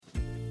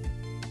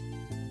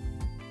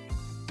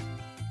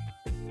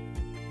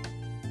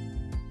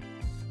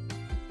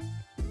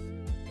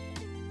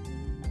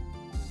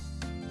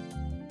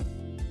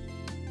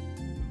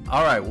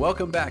All right,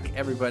 welcome back,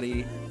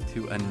 everybody,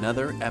 to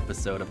another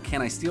episode of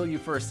Can I Steal You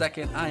for a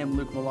Second? I am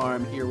Luke Millar.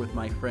 I'm here with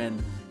my friend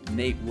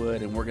Nate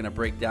Wood, and we're going to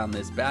break down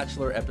this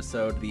Bachelor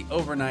episode, the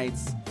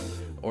overnights,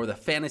 or the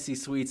fantasy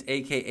suites,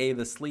 a.k.a.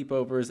 the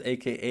sleepovers,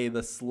 a.k.a.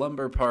 the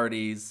slumber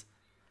parties.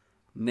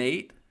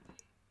 Nate,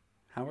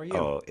 how are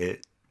you?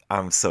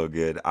 I'm so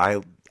good.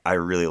 I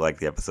really like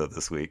the episode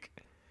this week.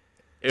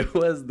 There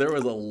was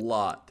a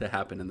lot to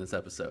happen in this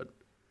episode.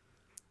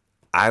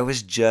 I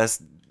was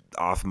just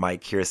off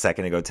mic here a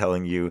second ago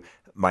telling you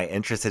my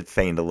interest had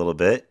feigned a little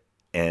bit,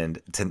 and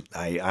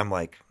I'm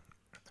like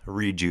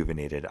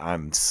rejuvenated.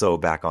 I'm so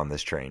back on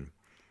this train.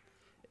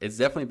 It's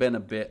definitely been a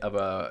bit of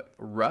a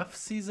rough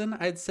season,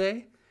 I'd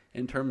say,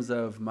 in terms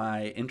of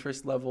my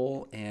interest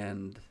level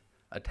and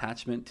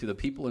attachment to the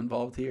people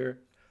involved here.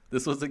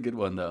 This was a good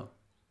one, though.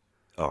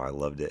 Oh, I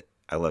loved it.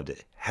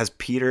 Has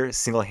Peter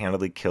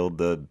single-handedly killed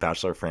the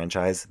Bachelor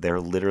franchise?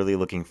 They're literally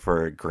looking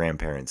for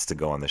grandparents to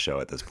go on the show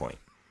at this point.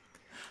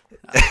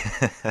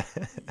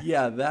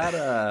 Yeah,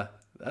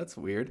 that's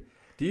weird.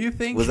 Do you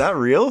think... Was that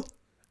real?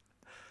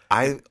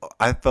 I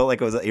felt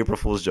like it was an April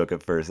Fool's joke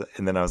at first,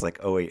 and then I was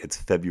like, oh wait, it's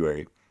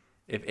February.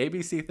 If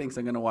ABC thinks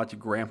I'm going to watch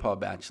Grandpa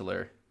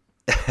Bachelor,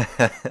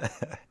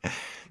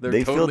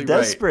 they feel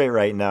desperate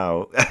right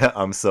now.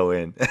 I'm so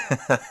in.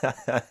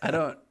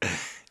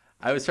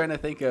 I was trying to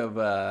think of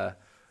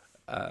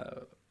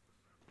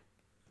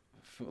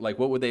like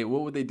what would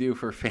they do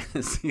for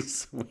fantasy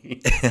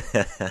suite?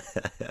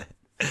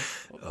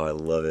 Oh, I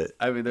love it.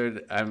 I mean,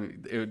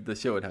 the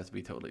show would have to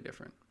be totally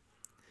different.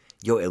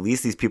 Yo, at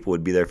least these people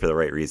would be there for the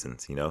right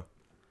reasons, you know?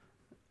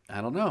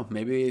 I don't know.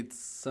 Maybe it's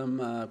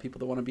some people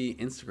that want to be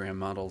Instagram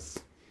models.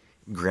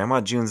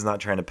 Grandma June's not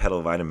trying to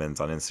peddle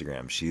vitamins on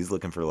Instagram. She's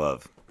looking for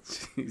love.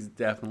 She's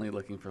definitely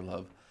looking for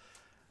love.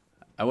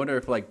 I wonder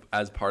if, like,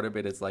 as part of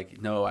it, it's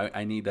like, no,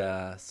 I need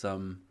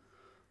some,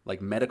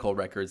 like, medical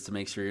records to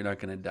make sure you're not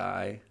going to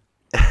die.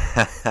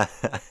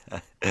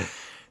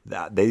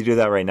 They do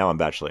that right now on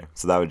Bachelor,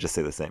 so that would just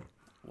say the same.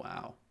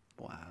 Wow.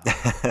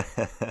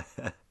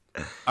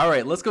 All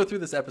right, let's go through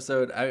this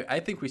episode. I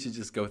think we should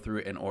just go through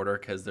it in order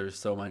because there's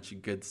so much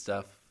good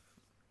stuff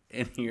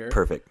in here.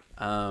 Perfect.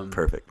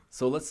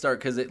 So let's start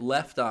because it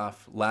left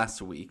off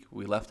last week.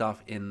 We left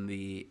off in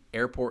the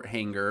airport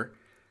hangar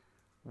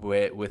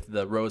with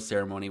the rose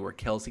ceremony where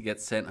Kelsey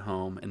gets sent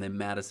home, and then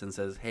Madison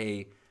says,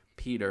 "Hey,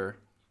 Peter,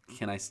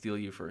 can I steal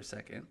you for a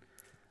second?"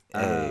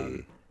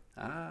 Hey.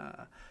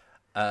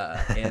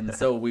 And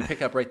so we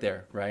pick up right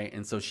there, right?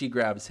 And so she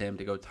grabs him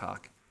to go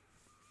talk.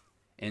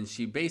 And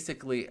she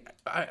basically,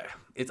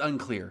 it's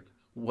unclear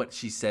what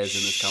she says in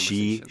this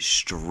conversation. She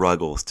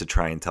struggles to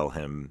try and tell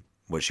him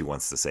what she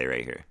wants to say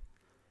right here.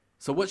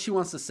 So what she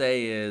wants to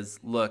say is,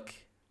 look,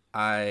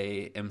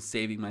 I am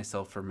saving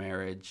myself for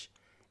marriage,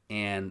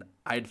 and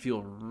I'd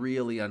feel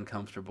really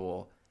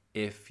uncomfortable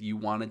if you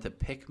wanted to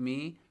pick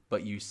me,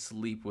 but you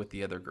sleep with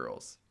the other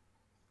girls.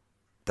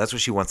 That's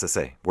what she wants to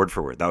say, word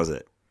for word. That was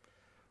it.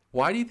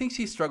 Why do you think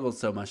she struggled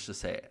so much to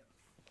say it?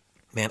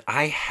 Man,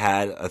 I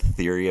had a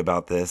theory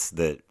about this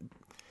that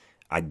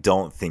I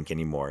don't think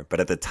anymore. But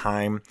at the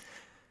time,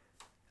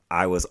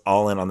 I was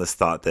all in on this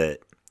thought that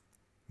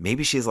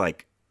maybe she's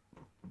like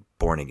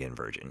born again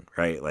virgin,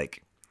 right?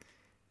 Like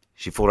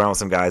she fooled around with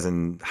some guys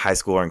in high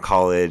school or in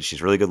college.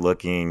 She's really good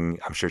looking.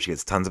 I'm sure she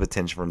gets tons of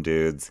attention from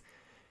dudes.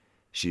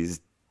 She's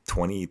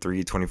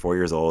 23, 24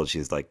 years old.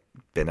 She's like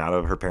been out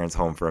of her parents'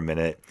 home for a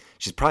minute.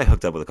 She's probably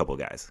hooked up with a couple of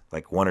guys,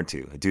 like one or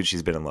two, a dude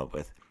she's been in love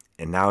with.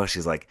 And now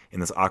she's like in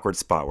this awkward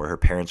spot where her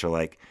parents are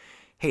like,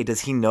 hey,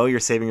 does he know you're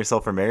saving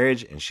yourself for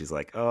marriage? And she's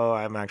like, oh,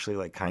 I'm actually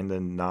like kind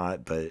of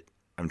not, but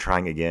I'm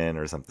trying again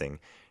or something.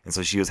 And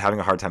so she was having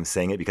a hard time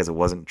saying it because it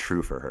wasn't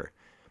true for her.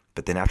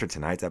 But then after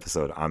tonight's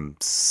episode, I'm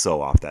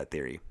so off that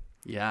theory.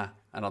 Yeah,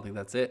 I don't think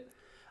that's it.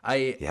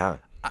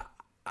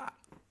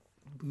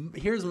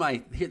 This is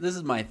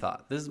my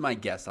thought. This is my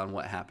guess on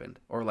what happened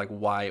or like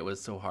why it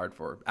was so hard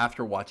for her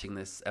after watching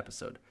this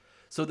episode.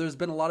 So there's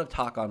been a lot of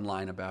talk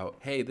online about,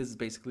 hey, this is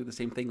basically the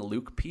same thing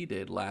Luke P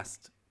did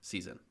last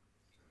season.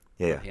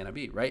 Yeah. With Hannah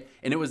B, right?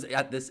 And it was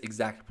at this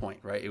exact point,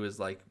 right? It was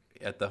like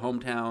at the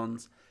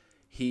hometowns,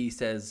 he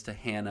says to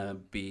Hannah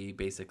B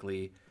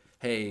basically,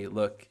 hey,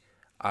 look,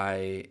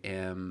 but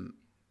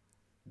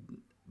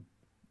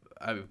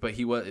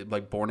he was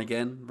like born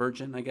again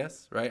virgin, I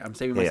guess, right? I'm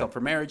saving myself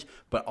for marriage,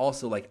 but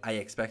also like I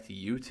expect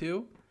you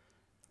to.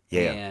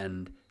 Yeah.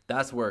 And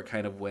that's where it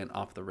kind of went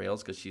off the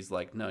rails because she's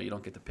like, no, you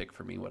don't get to pick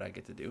for me what I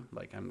get to do.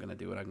 Like, I'm going to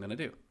do what I'm going to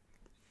do.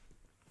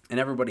 And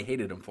everybody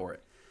hated him for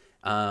it.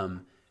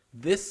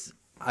 This,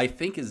 I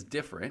think, is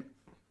different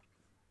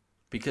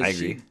because I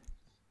agree.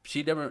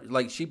 She never,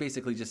 like, she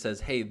basically just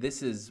says, hey,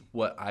 this is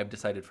what I've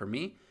decided for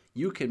me.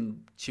 You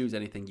can choose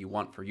anything you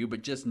want for you,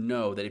 but just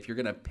know that if you're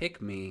going to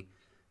pick me,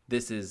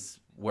 this is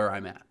where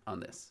I'm at on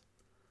this.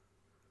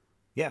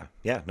 Yeah.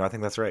 No, I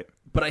think that's right.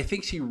 But I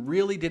think she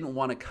really didn't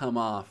want to come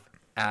off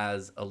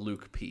as a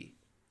Luke P.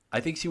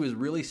 I think she was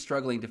really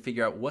struggling to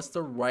figure out what's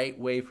the right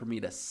way for me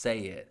to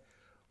say it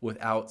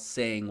without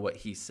saying what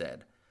he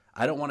said.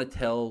 I don't want to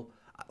tell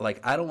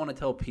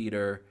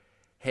Peter,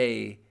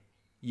 hey,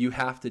 you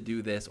have to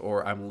do this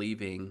or I'm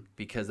leaving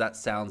because that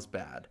sounds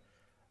bad.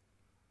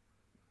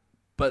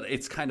 But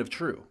it's kind of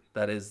true.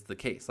 That is the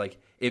case. Like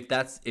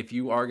if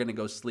you are going to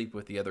go sleep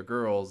with the other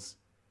girls,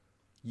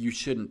 you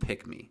shouldn't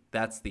pick me.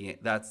 That's the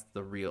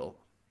real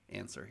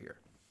answer here.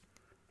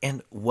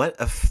 And what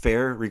a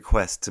fair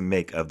request to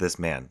make of this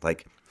man.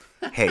 Like,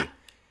 hey,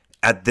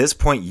 at this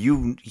point,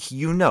 you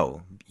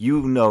know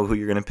who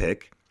you're going to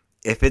pick.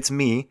 If it's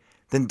me,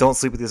 then don't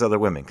sleep with these other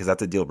women because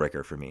that's a deal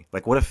breaker for me.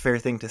 Like, what a fair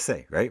thing to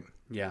say, right?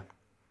 Yeah.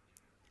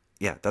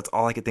 Yeah, that's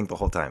all I could think the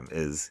whole time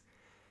is,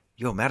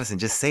 yo, Madison,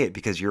 just say it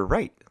because you're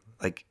right.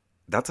 Like,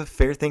 that's a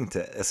fair thing to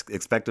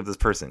expect of this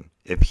person.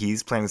 If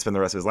he's planning to spend the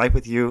rest of his life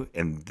with you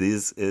and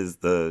this is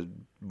the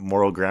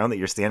moral ground that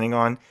you're standing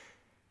on,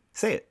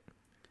 say it.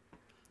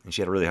 And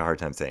she had a really hard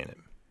time saying it.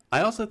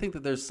 I also think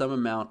that there's some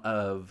amount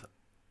of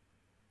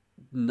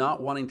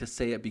not wanting to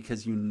say it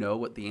because you know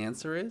what the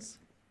answer is.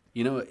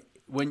 You know,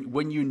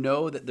 when you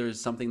know that there's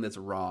something that's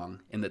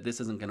wrong and that this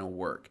isn't going to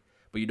work,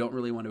 but you don't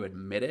really want to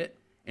admit it,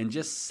 and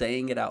just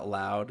saying it out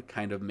loud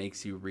kind of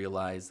makes you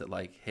realize that,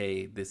 like,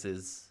 hey, this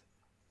is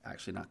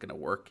actually not going to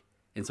work.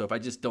 And so if I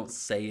just don't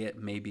say it,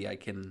 maybe I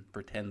can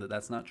pretend that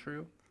that's not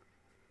true.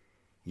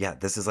 Yeah,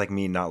 this is like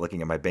me not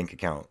looking at my bank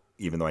account,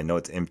 even though I know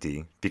it's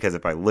empty, because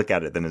if I look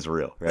at it, then it's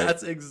real, right?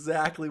 That's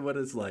exactly what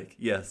it's like.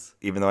 Yes.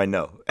 Even though I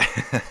know.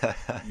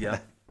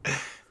 Yep.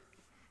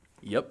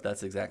 Yep,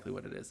 that's exactly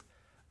what it is.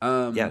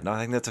 Yeah, no, I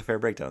think that's a fair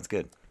breakdown. It's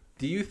good.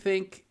 Do you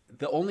think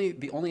the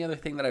only other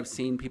thing that I've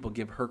seen people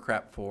give her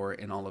crap for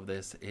in all of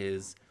this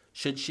is,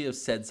 should she have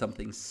said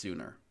something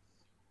sooner?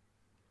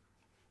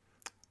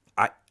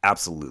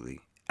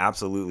 Absolutely.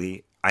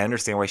 I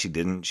understand why she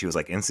didn't. She was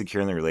like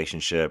insecure in the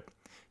relationship.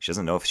 She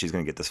doesn't know if she's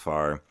going to get this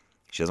far.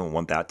 She doesn't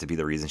want that to be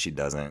the reason she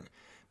doesn't.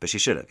 But she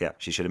should have. Yeah,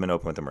 she should have been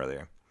open with him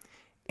earlier.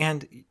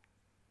 And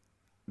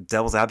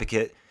devil's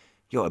advocate,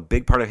 a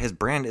big part of his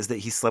brand is that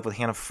he slept with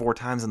Hannah 4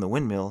 times in the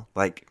windmill.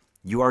 Like,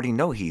 you already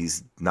know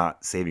he's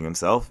not saving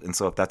himself. And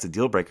so if that's a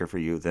deal breaker for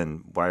you,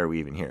 then why are we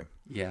even here?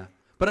 Yeah.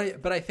 But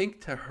I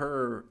think to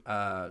her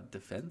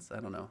defense,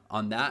 I don't know,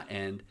 on that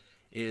end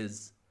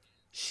is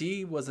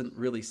she wasn't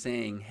really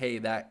saying, hey,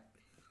 that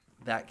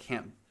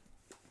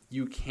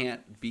you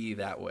can't be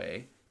that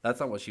way. That's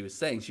not what she was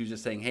saying. She was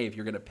just saying, hey, if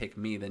you're going to pick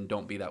me, then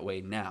don't be that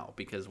way now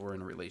because we're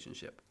in a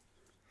relationship.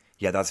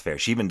 Yeah, that's fair.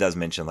 She even does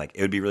mention, like,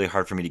 it would be really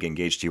hard for me to get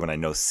engaged to you when I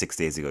know 6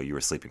 days ago you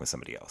were sleeping with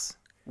somebody else.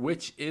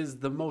 Which is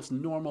the most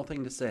normal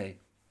thing to say.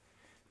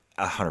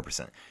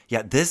 100%.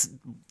 Yeah, this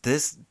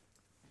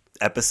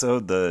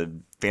episode, the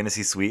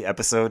Fantasy Suite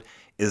episode,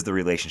 is the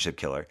relationship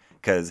killer.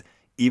 Because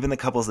even the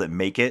couples that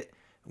make it,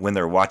 when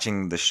they're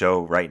watching the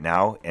show right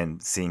now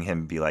and seeing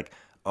him be like,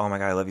 oh my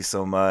God, I love you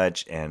so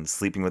much, and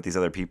sleeping with these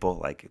other people,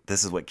 like,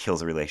 this is what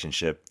kills a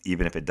relationship,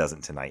 even if it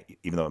doesn't tonight.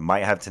 Even though it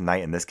might have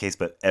tonight in this case,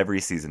 but every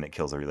season it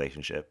kills a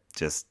relationship.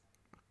 Just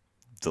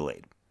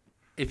delayed.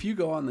 If you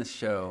go on this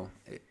show,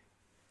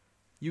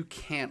 you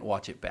can't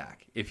watch it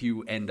back if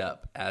you end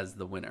up as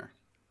the winner.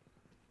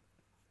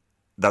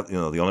 That, the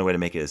only way to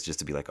make it is just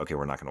to be like, okay,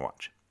 we're not going to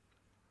watch.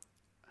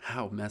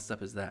 How messed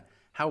up is that?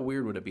 How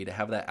weird would it be to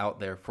have that out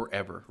there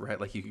forever, right?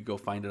 Like, you could go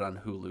find it on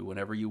Hulu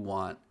whenever you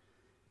want.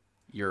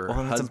 Your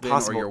husband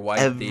or your wife.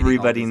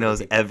 Everybody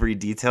knows every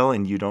detail,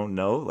 and you don't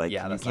know. Like,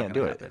 yeah, you can't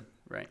do it.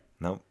 Right?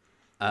 Nope.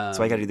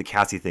 So I got to do the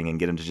Cassie thing and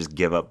get him to just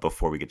give up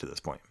before we get to this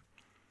point.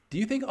 Do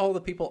you think all the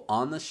people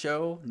on the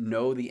show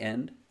know the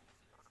end?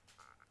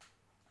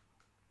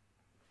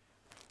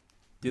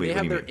 Do they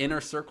have their inner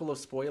circle of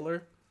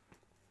spoiler?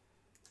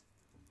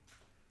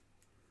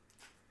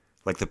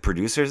 Like the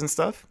producers and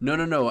stuff?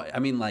 No. I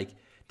mean, like,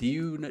 do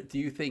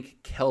you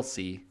think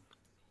Kelsey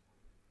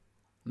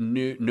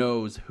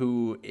knows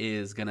who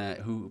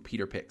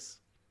Peter picks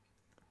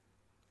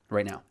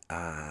right now?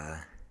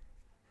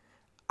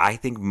 I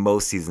think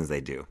most seasons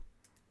they do.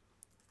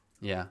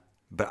 Yeah.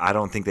 But I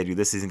don't think they do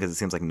this season because it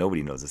seems like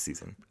nobody knows this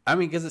season. I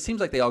mean, because it seems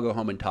like they all go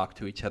home and talk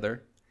to each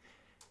other.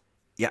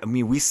 Yeah, I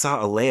mean, we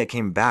saw Alea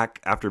came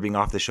back after being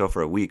off the show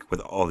for a week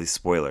with all these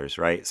spoilers,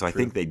 right? So I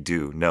think they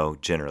do know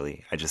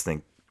generally. I just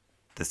think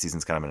this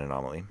season's kind of an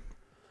anomaly.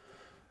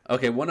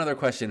 Okay, one other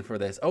question for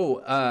this.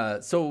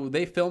 So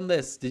they filmed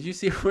this. Did you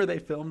see where they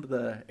filmed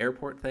the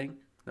airport thing,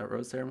 the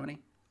rose ceremony?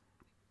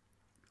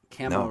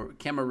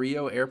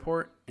 Camarillo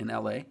Airport in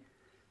LA.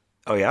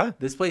 Oh, yeah?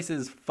 This place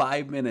is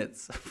 5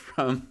 minutes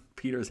from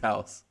Peter's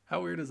house.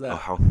 How weird is that? Oh,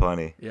 how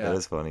funny. Yeah. That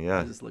is funny, yeah. I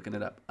was just looking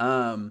it up.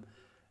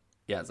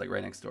 Yeah, it's like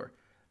right next door,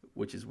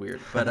 which is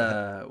weird.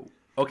 But,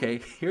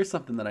 okay, here's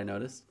something that I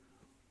noticed.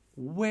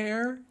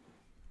 Where's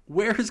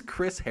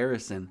Chris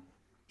Harrison?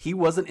 He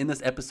wasn't in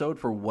this episode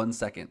for 1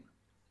 second.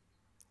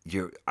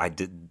 I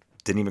didn't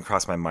even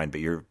cross my mind,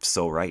 but you're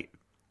so right.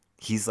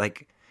 He's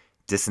like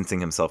distancing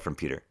himself from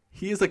Peter.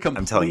 He is a complete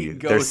I'm telling you,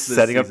 ghost they're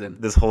setting this season.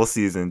 up this whole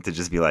season to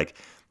just be like,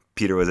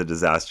 Peter was a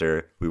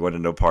disaster. We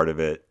wanted no part of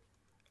it.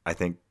 I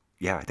think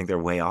they're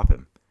way off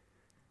him.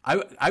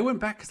 I went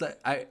back because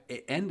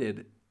it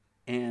ended,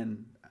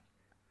 and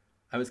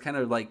I was kind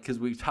of like, because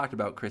we talked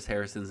about Chris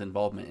Harrison's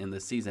involvement in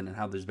this season and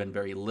how there's been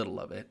very little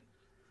of it.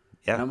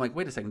 Yeah. And I'm like,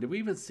 wait a second, did we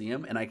even see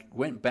him? And I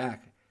went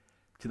back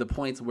to the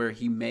points where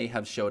he may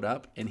have showed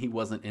up, and he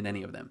wasn't in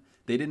any of them.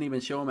 They didn't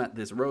even show him at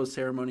this rose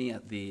ceremony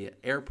at the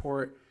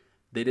airport.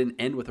 They didn't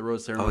end with a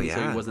rose ceremony,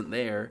 so he wasn't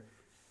there.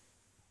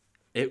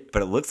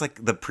 But it looks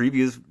like the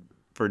previews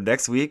for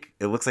next week,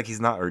 it looks like he's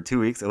not, or 2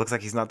 weeks, it looks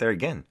like he's not there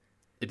again.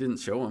 It didn't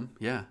show him,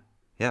 yeah.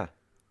 Yeah.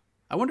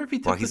 I wonder if he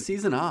took the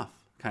season off,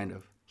 kind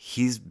of.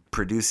 He's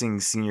producing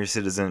Senior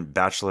Citizen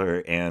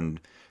Bachelor and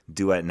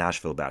Duet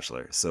Nashville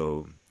Bachelor,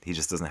 so he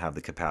just doesn't have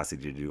the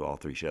capacity to do all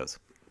 3 shows.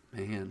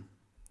 Man,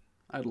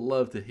 I'd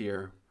love to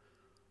hear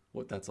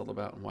what that's all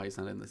about and why he's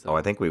not in this. Oh,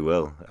 I think we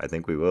will.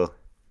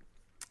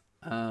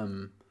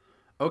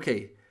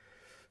 Okay,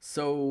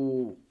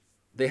 so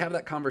they have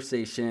that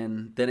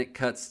conversation. Then it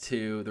cuts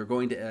to they're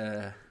going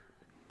to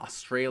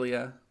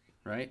Australia,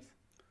 right?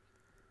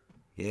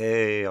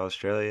 Yay,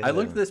 Australia! I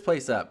looked this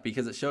place up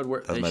because it showed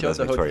where they showed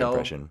the Victoria hotel.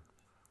 Impression.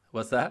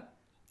 What's that?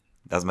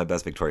 That was my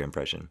best Victoria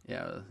impression.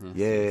 Yeah.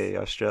 Yay,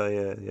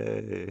 Australia!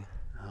 Yay!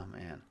 Oh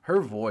man,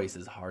 her voice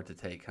is hard to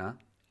take, huh?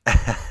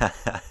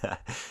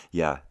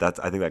 Yeah,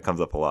 I think that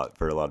comes up a lot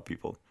for a lot of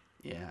people.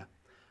 Yeah.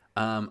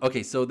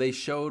 Okay, so they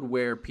showed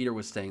where Peter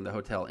was staying, the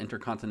hotel,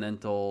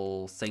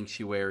 Intercontinental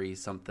Sanctuary,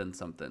 something.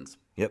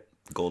 Yep,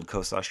 Gold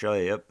Coast,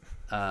 Australia.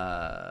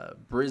 Yep.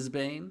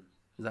 Brisbane.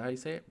 Is that how you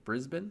say it?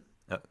 Brisbane.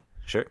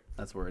 Sure.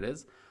 That's where it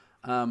is.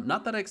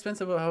 Not that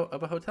expensive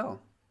of a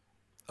hotel.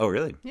 Oh,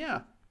 really?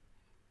 Yeah.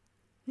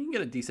 You can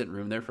get a decent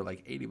room there for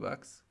like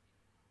 $80.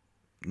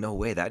 No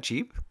way, that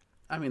cheap?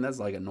 I mean, that's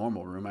like a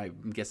normal room.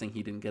 I'm guessing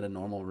he didn't get a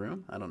normal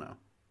room. I don't know.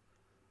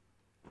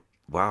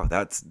 Wow,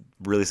 that's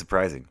really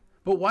surprising.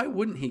 But why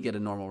wouldn't he get a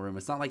normal room?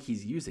 It's not like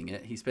he's using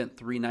it. He spent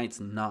 3 nights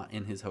not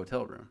in his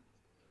hotel room.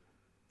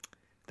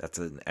 That's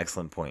an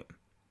excellent point.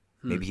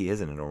 Maybe he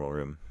is in a normal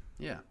room.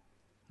 Yeah.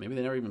 Maybe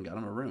they never even got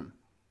him a room.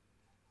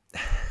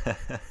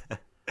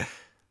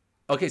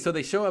 Okay, so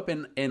they show up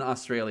in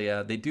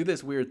Australia. They do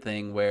this weird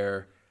thing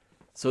where...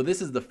 So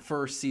this is the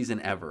first season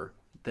ever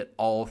that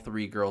all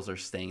 3 girls are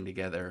staying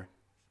together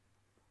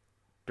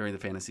during the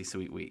Fantasy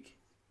Suite week.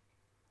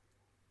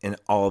 And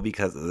all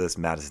because of this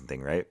Madison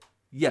thing, right?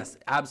 Yes,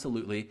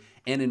 absolutely.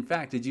 And in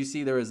fact, did you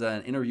see there was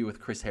an interview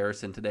with Chris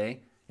Harrison today?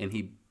 And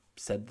he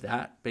said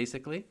that,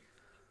 basically.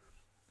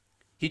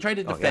 He tried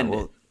to defend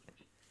it.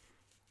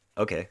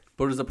 Okay.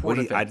 But it was a poor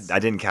defense. I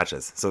didn't catch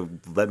this, so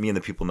let me and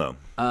the people know.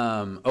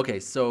 Okay,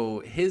 so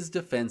his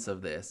defense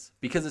of this,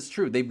 because it's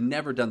true, they've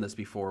never done this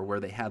before where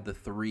they had the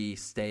 3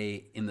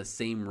 stay in the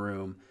same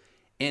room.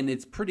 And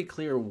it's pretty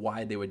clear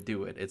why they would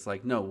do it. It's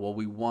like, no, well,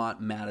 we want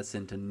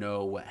Madison to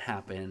know what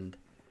happened.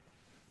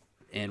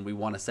 And we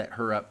want to set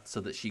her up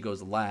so that she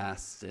goes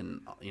last and,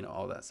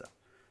 all that stuff.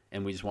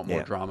 And we just want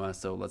more drama,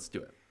 so let's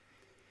do it.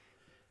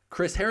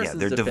 Chris Harrison's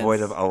they're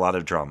devoid of a lot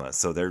of drama,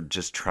 so they're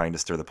just trying to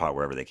stir the pot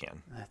wherever they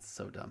can. That's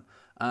so dumb.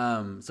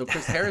 So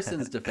Chris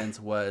Harrison's defense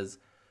was,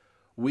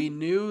 we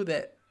knew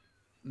that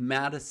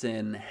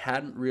Madison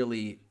hadn't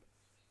really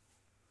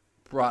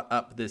brought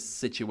up this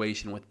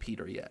situation with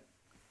Peter yet.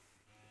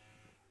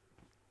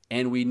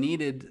 And we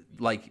needed,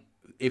 like,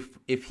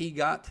 if he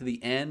got to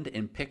the end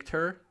and picked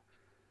her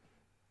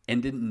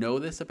and didn't know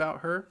this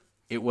about her,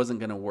 it wasn't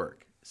going to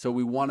work. So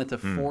we wanted to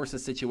force a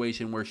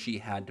situation where she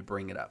had to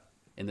bring it up.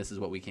 And this is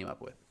what we came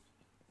up with.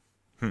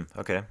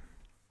 Okay.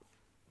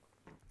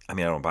 I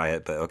mean, I don't buy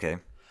it, but okay.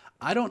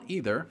 I don't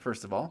either,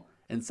 first of all.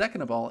 And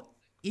second of all,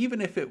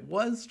 even if it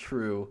was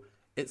true,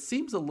 it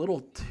seems a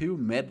little too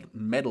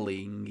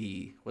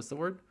meddling-y. What's the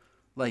word?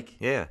 Like,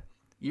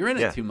 you're in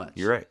it too much.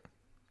 You're right.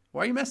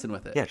 Why are you messing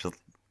with it? Yeah, just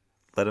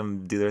let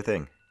them do their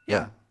thing.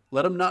 Yeah.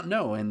 Let him not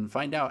know and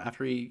find out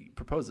after he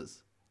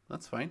proposes.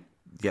 That's fine.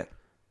 Yeah.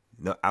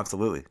 No,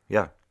 absolutely.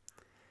 Yeah.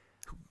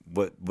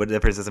 What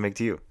difference does it make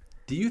to you?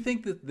 Do you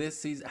think that this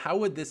season, how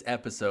would this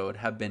episode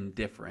have been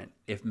different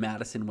if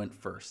Madison went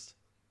first?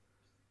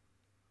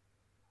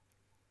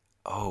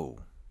 Oh.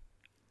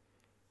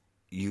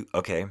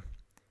 Okay.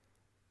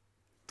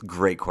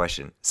 Great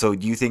question. So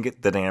do you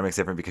think the dynamic's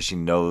different because she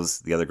knows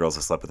the other girls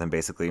have slept with him,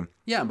 basically?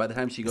 Yeah, and by the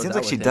time she goes out with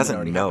him, it seems like she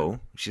doesn't know.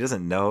 Happened. She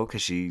doesn't know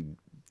because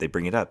they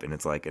bring it up, and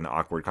it's like an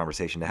awkward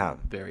conversation to have.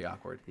 Very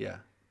awkward, yeah.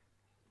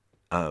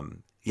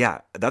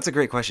 Yeah, that's a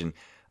great question.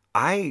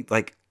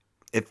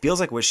 It feels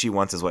like what she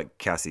wants is what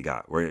Cassie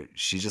got, where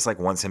she just like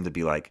wants him to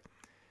be like,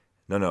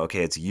 no,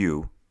 okay, it's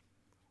you.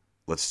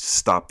 Let's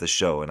stop the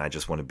show, and I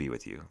just want to be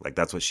with you. Like,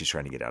 that's what she's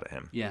trying to get out of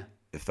him. Yeah.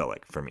 It felt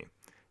like for me.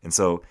 And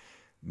so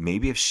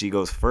maybe if she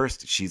goes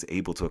first, she's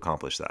able to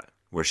accomplish that,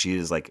 where she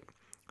is like,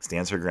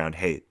 stands her ground.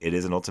 Hey, it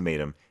is an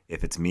ultimatum.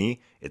 If it's me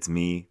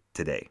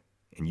today,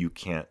 and you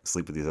can't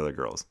sleep with these other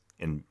girls.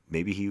 And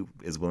maybe he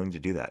is willing to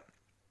do that.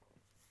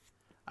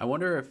 I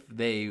wonder if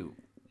they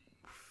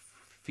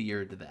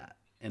feared that,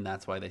 and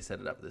that's why they set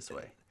it up this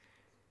way.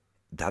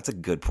 That's a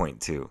good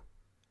point too.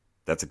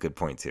 That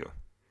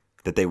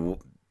they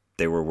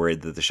were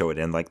worried that the show would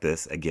end like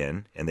this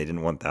again, and they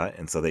didn't want that,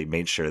 and so they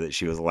made sure that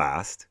she was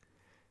last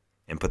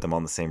and put them all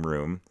in the same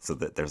room so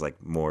that there's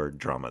like more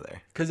drama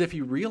there. Because if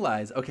you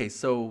realize, okay,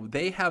 so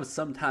they have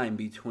some time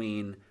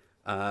between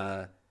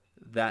that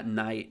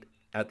night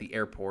at the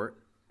airport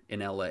in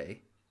LA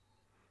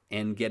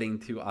and getting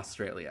to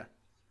Australia,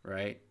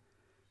 right?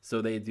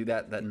 So they do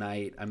that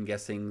night. I'm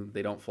guessing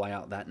they don't fly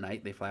out that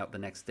night. They fly out the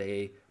next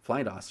day.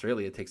 Flying to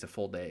Australia takes a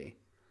full day.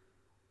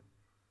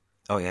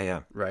 Oh,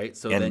 yeah. Right?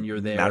 So And then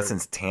you're there.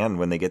 Madison's tan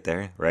when they get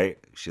there, right?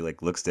 She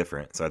like looks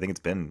different. So I think it's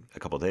been a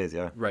couple days,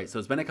 yeah. Right. So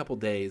it's been a couple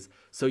days.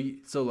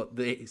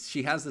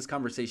 She has this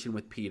conversation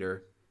with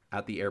Peter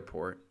at the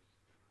airport.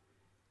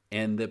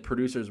 And the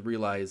producers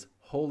realize,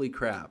 holy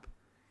crap,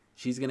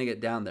 she's going to get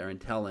down there and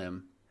tell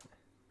him,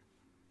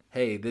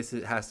 hey,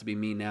 has to be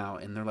me now.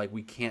 And they're like,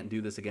 we can't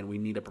do this again. We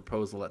need a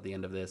proposal at the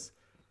end of this.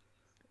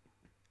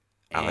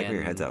 I like where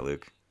your head's at,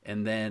 Luke.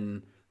 And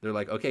then they're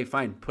like, okay,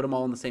 fine. Put them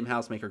all in the same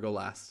house. Make her go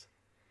last.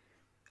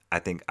 I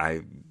think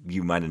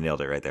you might have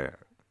nailed it right there.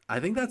 I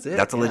think that's it.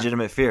 That's a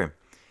legitimate fear.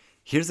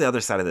 Here's the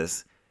other side of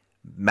this.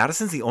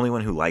 Madison's the only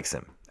one who likes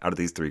him out of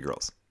these three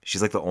girls.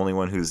 She's like the only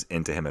one who's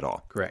into him at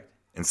all. Correct.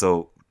 And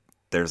so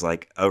there's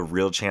like a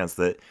real chance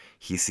that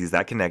he sees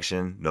that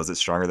connection, knows it's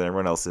stronger than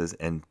everyone else's,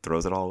 and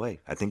throws it all away.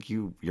 I think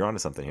you're onto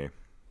something here.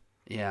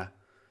 Yeah.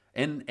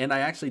 And I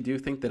actually do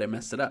think that it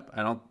messed it up.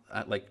 I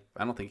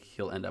don't think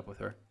he'll end up with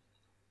her.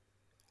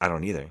 I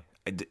don't either.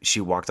 She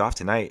walked off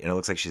tonight, and it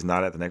looks like she's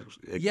not at the next.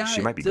 Yeah,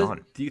 she might be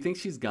gone. Do you think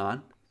she's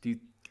gone?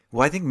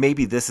 Well, I think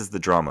maybe this is the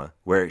drama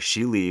where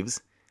she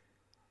leaves,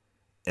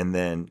 and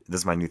then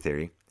this is my new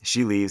theory.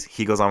 She leaves,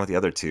 he goes on with the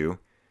other two,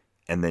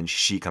 and then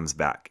she comes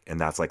back, and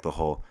that's like the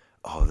whole,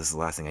 oh, this is the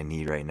last thing I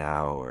need right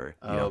now, or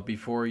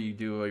before you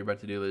do what you're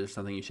about to do, there's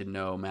something you should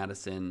know.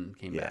 Madison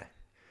came back.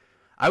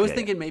 I was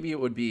thinking maybe it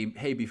would be,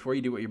 hey, before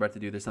you do what you're about to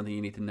do, there's something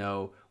you need to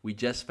know. We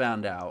just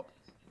found out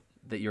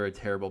that you're a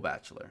terrible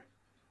bachelor.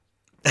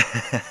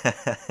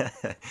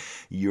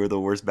 You're the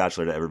worst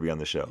bachelor to ever be on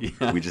the show.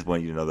 Yeah. We just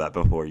want you to know that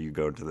before you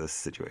go into this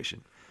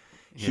situation.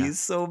 Yeah. He's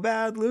so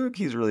bad, Luke.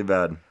 He's really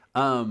bad.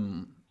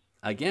 Once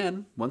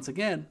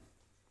again,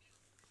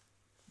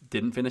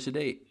 didn't finish a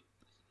date.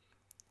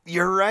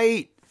 You're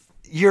right.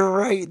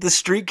 The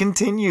streak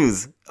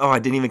continues. Oh, I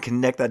didn't even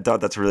connect that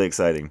dot. That's really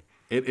exciting.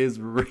 It is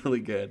really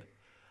good.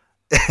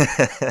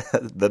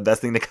 The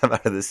best thing to come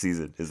out of this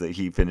season is that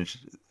he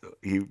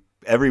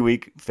every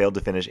week failed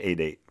to finish a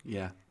date.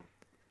 Yeah.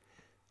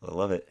 I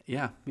love it.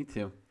 Yeah, me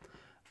too.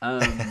 All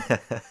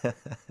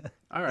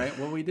right.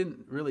 Well, we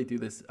didn't really do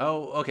this.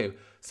 Oh, okay.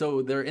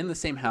 So they're in the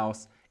same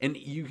house, and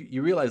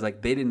you realize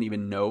like they didn't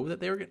even know that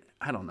they were.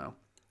 I don't know.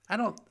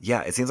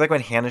 Yeah, it seems like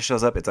when Hannah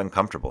shows up, it's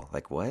uncomfortable.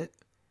 Like what?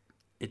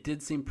 It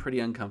did seem pretty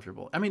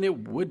uncomfortable. I mean,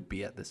 it would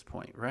be at this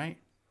point, right?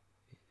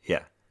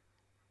 Yeah.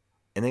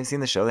 And they've seen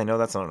the show. They know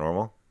that's not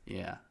normal.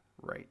 Yeah.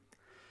 Right.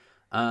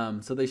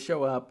 So they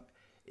show up.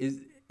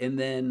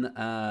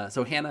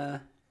 So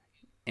Hannah.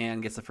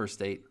 Anne gets the first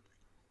date.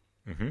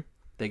 Mm-hmm.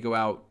 They go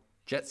out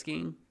jet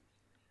skiing.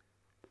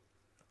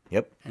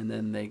 Yep. And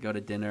then they go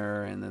to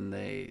dinner, and then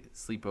they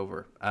sleep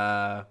over.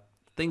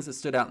 Things that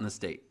stood out in this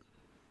date.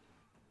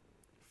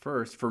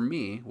 First, for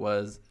me,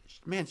 was,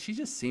 man, she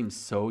just seems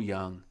so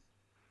young.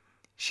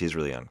 She's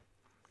really young.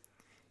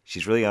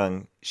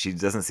 She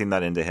doesn't seem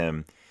that into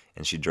him,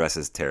 and she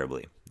dresses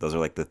terribly. Those are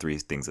like the three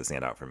things that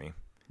stand out for me.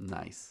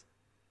 Nice.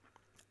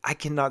 I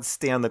cannot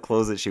stand the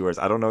clothes that she wears.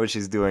 I don't know what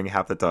she's doing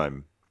half the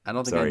time. I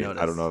don't think I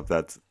noticed. I don't know if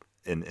that's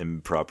an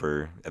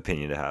improper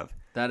opinion to have.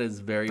 That is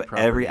very proper.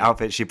 Every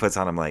outfit she puts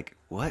on, I'm like,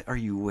 what are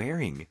you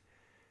wearing?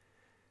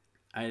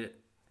 I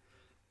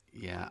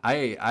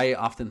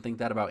often think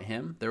that about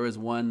him. There was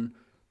one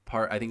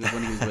part, I think it was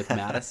when he was with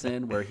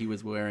Madison, where he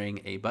was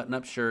wearing a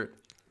button-up shirt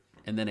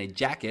and then a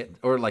jacket,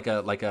 or like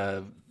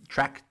a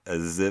track, a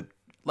zip,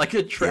 like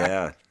a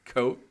track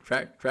coat,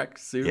 track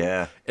suit,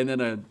 and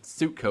then a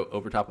suit coat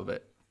over top of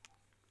it.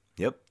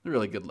 Yep, a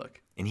really good look.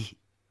 And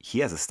he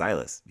has a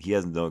stylist. He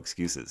has no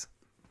excuses.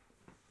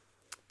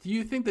 Do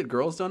you think that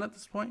girls don't at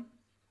this point?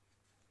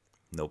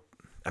 Nope.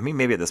 I mean,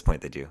 maybe at this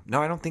point they do.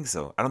 No, I don't think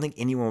so. I don't think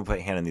anyone would put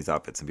Hannah in these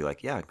outfits and be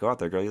like, yeah, go out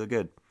there, girl. You look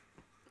good.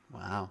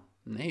 Wow.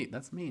 Nate,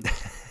 that's mean.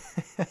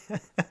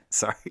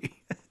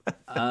 Sorry.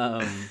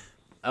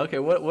 Okay,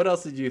 what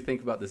else did you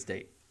think about this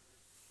date?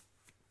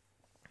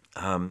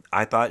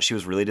 I thought she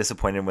was really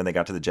disappointed when they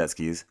got to the jet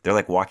skis. They're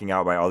like walking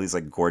out by all these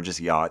like gorgeous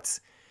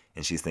yachts,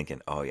 and she's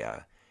thinking, oh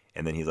yeah.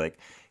 And then he's like,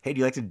 hey, do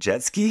you like to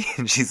jet ski?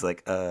 And she's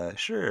like,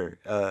 sure.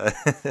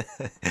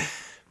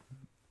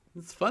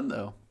 It's fun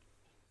though.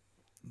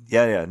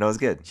 Yeah. No, it was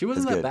good. She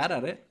wasn't that bad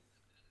at it.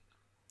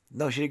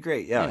 No, she did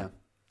great. Yeah.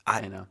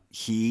 I know.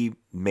 He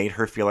made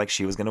her feel like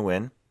she was going to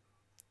win.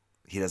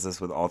 He does this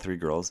with all three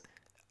girls.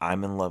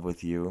 I'm in love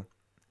with you.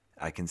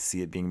 I can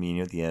see it being me and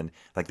you at the end.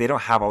 Like, they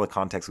don't have all the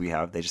context we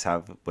have. They just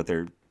have what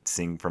they're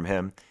seeing from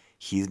him.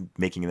 He's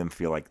making them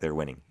feel like they're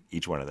winning,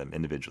 each one of them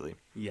individually.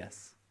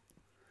 Yes.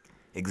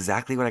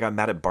 Exactly what I got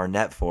mad at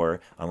Barnett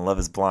for on Love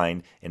is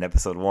Blind in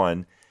episode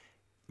 1,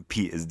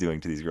 Pete is doing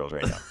to these girls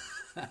right now.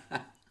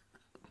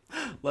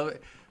 Love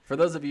it. For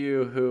those of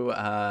you who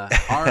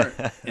aren't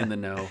in the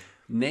know,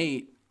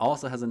 Nate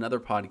also has another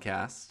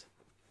podcast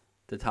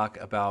to talk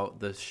about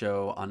the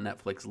show on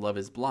Netflix, Love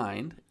is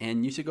Blind,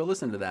 and you should go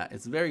listen to that.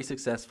 It's very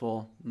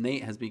successful.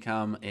 Nate has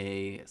become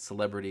a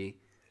celebrity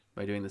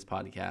by doing this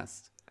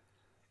podcast.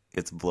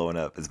 It's blowing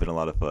up. It's been a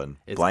lot of fun.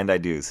 It's Blind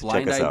Ideas.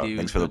 Check us out.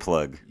 Thanks for the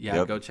plug. Yeah,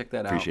 Yep. go check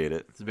that out. Appreciate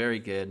it. It's very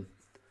good.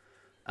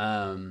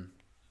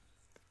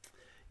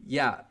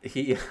 Yeah,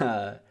 he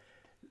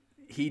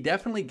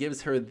definitely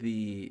gives her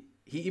he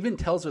even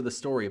tells her the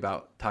story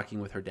about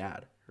talking with her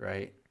dad,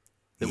 right?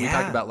 That we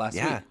talked about last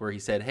week, where he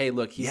said, hey,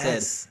 look, he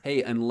said,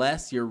 hey,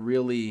 unless you're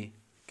really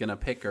going to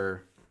pick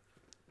her,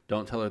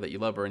 don't tell her that you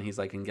love her. And he's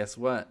like, and guess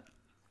what?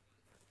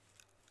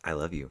 I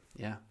love you.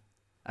 Yeah.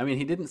 I mean,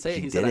 he didn't say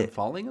it. He said, did I'm it.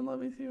 falling in love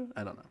with you.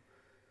 I don't know.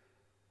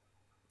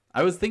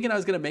 I was thinking I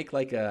was going to make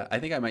I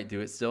think I might do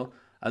it still.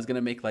 I was going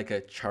to make like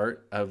a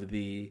chart of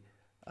the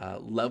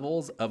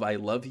levels of I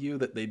love you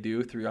that they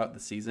do throughout the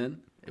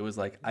season. It was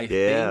like, I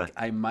think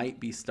I might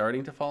be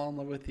starting to fall in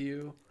love with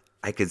you.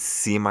 I could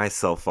see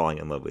myself falling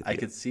in love with you. I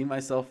could see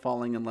myself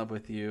falling in love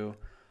with you.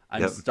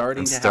 I'm Yep.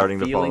 starting to have fall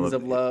in feelings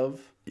love- of love.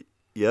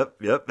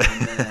 Yep.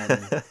 And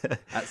then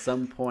at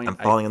some point, I'm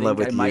falling in love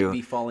with I might you.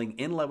 be falling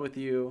in love with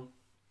you.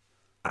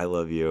 I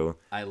love you.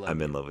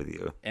 I'm in love with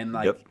you. And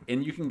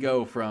and you can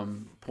go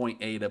from point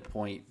A to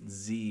point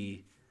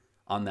Z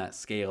on that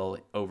scale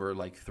over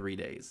like 3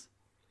 days.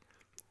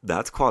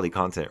 That's quality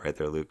content right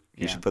there, Luke.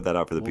 You should put that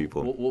out for the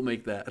people. We'll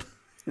make that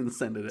and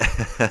send it in.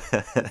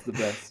 It's the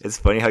best. It's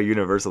funny how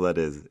universal that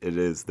is. It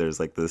is.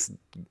 There's like this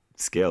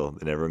scale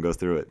and everyone goes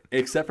through it.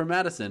 Except for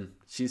Madison.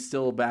 She's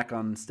still back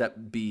on step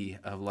B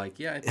of like,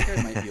 yeah, I think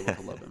I might be able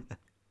to love him.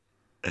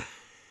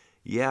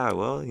 Yeah,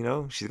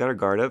 well, she's got her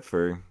guard up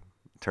for,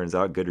 turns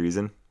out, good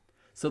reason.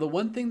 So the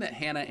one thing that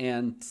Hannah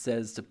Ann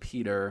says to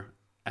Peter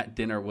at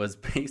dinner was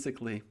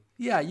basically,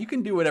 yeah, you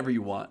can do whatever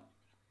you want.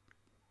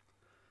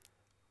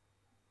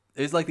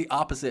 It was like the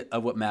opposite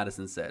of what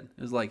Madison said.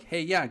 It was like,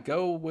 hey, yeah,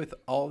 go with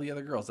all the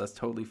other girls. That's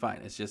totally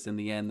fine. It's just in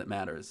the end that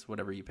matters,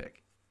 whatever you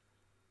pick.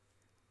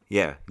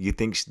 Yeah, you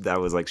think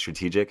that was like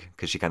strategic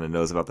because she kind of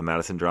knows about the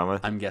Madison drama?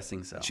 I'm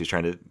guessing so. She's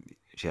trying to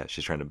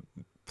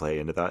play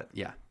into that.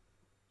 Yeah.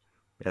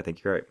 Yeah, I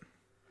think you're right.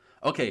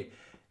 Okay,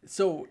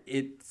 so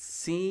it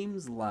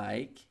seems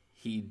like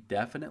he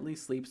definitely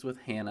sleeps with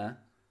Hannah.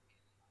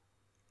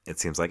 It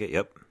seems like it,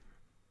 yep.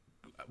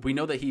 We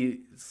know that he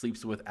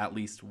sleeps with at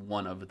least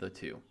one of the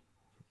two.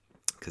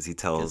 Because he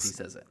tells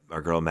says it.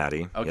 Our girl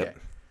Maddie. Okay. Yep.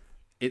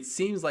 It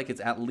seems like it's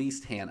at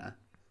least Hannah.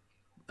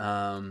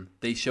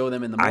 They show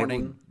them in the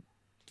morning.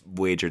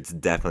 Wager it's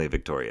definitely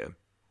Victoria,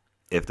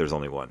 if there's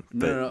only one.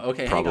 But No.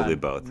 Okay, probably hang on.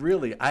 both.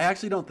 Really, I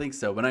actually don't think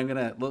so. But I'm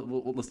gonna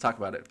let's talk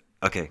about it.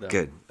 Okay,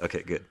 good.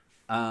 Okay, good.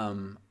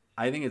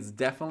 I think it's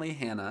definitely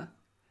Hannah.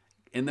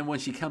 And then when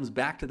she comes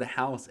back to the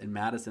house and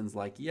Madison's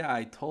like, yeah,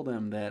 I told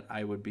him that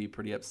I would be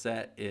pretty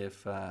upset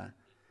if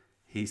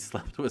he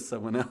slept with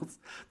someone else.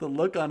 The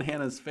look on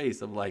Hannah's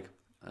face of like,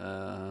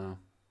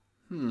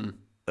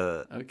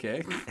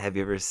 okay. Have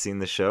you ever seen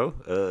the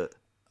show?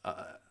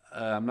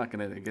 I'm not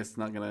going to, I guess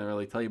not going to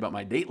really tell you about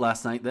my date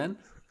last night then.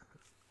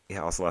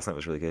 Yeah, also last night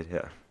was really good,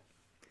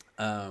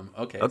 yeah.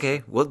 Okay.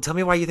 Okay, well, tell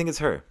me why you think it's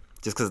her.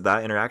 Just because of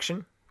that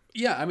interaction?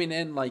 Yeah, I mean,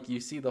 and like you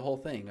see the whole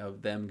thing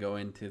of them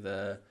going to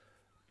the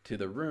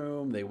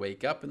room, they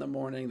wake up in the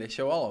morning, they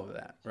show all of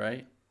that,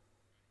 right?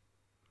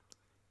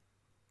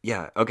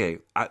 Yeah, okay.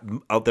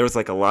 There was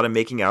like a lot of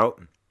making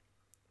out.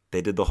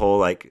 They did the whole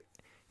like,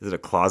 is it a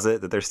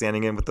closet that they're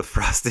standing in with the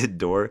frosted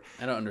door?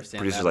 I don't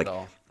understand Producer's that like, at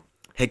all.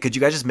 Hey, could you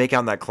guys just make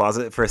out in that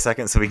closet for a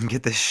second so we can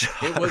get this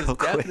shot? It was real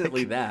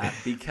definitely quick? that,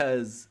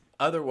 because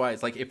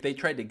otherwise, like if they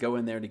tried to go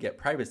in there to get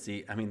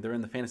privacy, I mean, they're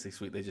in the fantasy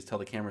suite. They just tell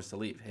the cameras to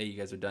leave. Hey, you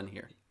guys are done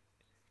here.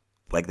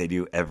 Like they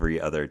do every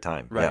other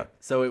time. Right. Yeah.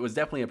 So it was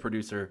definitely a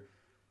producer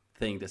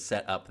thing to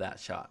set up that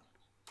shot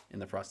in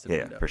the frosted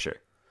window. Yeah, for sure.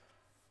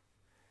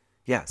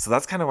 Yeah, so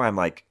that's kind of why I'm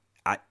like,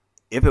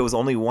 if it was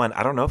only one,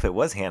 I don't know if it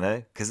was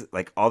Hannah, because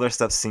like all their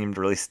stuff seemed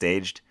really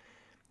staged,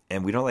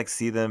 and we don't like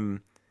see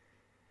them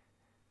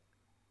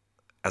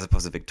as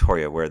opposed to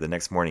Victoria, where the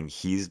next morning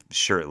he's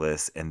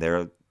shirtless and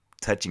they're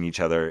touching each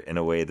other in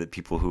a way that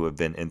people who have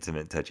been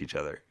intimate touch each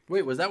other.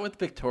 Wait, was that with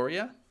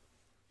Victoria?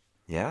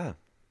 Yeah.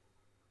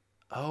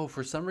 Oh,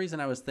 for some reason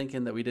I was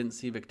thinking that we didn't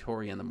see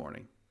Victoria in the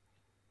morning.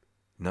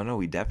 No,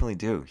 we definitely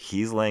do.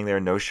 He's laying there,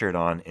 no shirt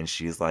on, and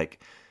she's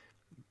like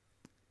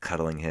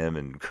cuddling him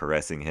and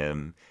caressing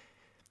him.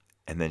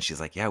 And then she's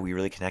like, yeah, we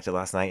really connected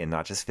last night, and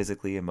not just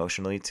physically,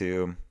 emotionally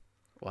too.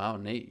 Wow,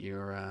 Nate,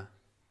 you're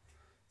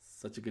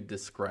such a good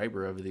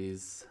describer of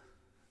these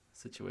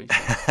situations.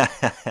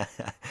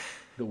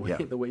 The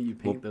way you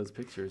paint those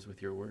pictures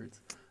with your words.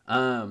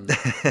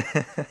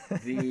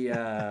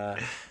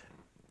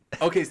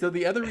 Okay, so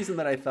the other reason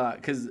that I thought,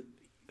 because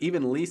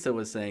even Lisa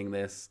was saying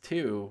this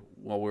too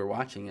while we were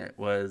watching it,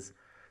 was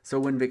so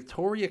when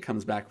Victoria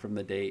comes back from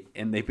the date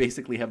and they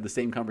basically have the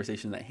same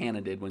conversation that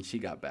Hannah did when she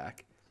got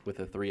back with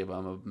the three of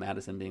them, of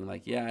Madison being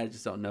like, yeah, I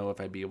just don't know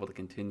if I'd be able to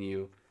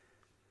continue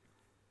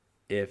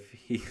if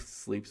he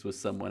sleeps with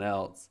someone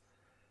else.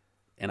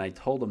 And I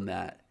told him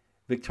that.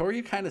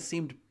 Victoria kind of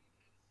seemed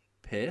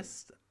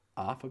pissed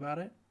off about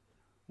it,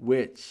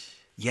 which,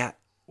 Yeah.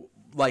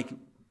 like,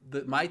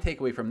 my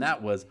takeaway from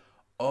that was,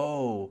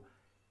 oh,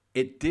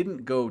 it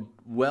didn't go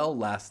well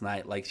last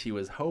night like she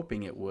was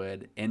hoping it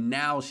would, and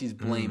now she's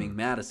blaming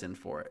Madison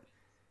for it.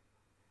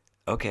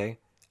 Okay.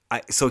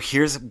 So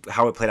here's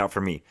how it played out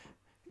for me.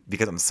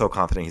 Because I'm so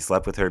confident he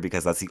slept with her,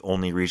 because that's the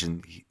only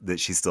reason that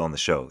she's still on the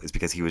show, is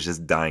because he was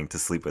just dying to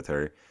sleep with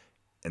her,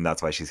 and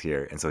that's why she's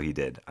here. And so he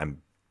did,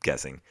 I'm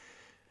guessing.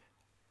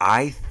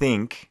 I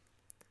think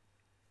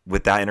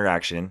with that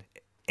interaction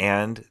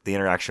and the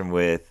interaction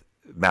with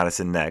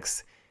Madison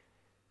next,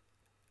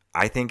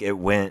 I think it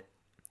went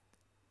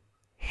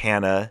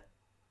Hannah,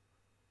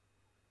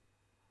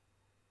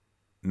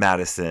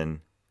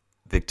 Madison,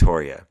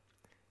 Victoria.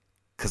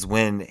 Because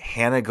when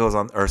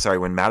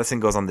when Madison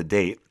goes on the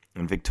date,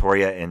 and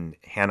Victoria and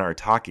Hannah are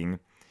talking,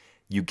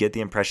 you get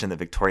the impression that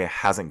Victoria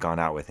hasn't gone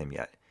out with him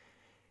yet.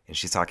 And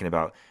she's talking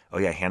about, oh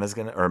yeah, Hannah's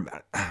going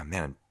to,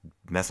 I'm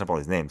messing up all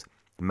these names.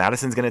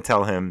 Madison's going to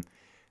tell him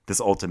this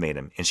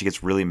ultimatum. And she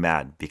gets really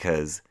mad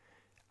because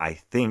I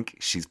think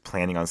she's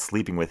planning on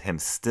sleeping with him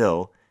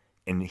still.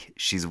 And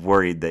she's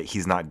worried that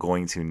he's not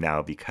going to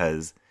now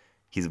because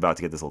he's about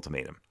to get this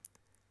ultimatum.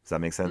 Does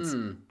that make sense?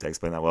 Did I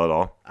explain that well at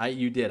all?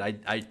 You did.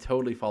 I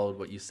totally followed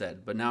what you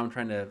said. But now I'm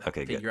trying to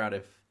figure out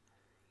if,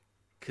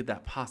 could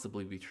that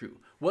possibly be true?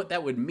 What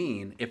that would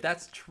mean, if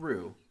that's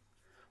true,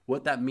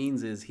 what that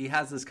means is he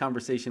has this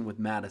conversation with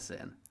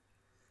Madison.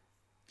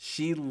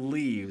 She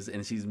leaves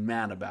and she's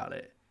mad about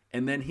it.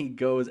 And then he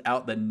goes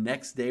out the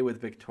next day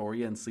with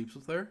Victoria and sleeps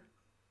with her?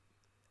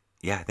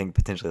 Yeah, I think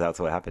potentially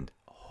that's what happened.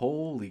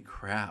 Holy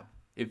crap.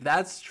 If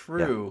that's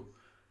true,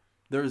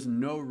 there's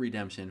no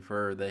redemption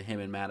for the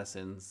him and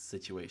Madison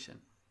situation.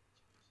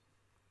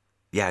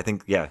 Yeah,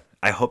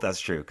 I hope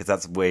that's true, because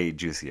that's way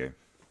juicier.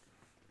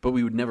 But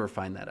we would never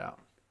find that out.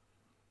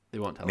 They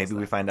won't tell us. Maybe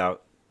we find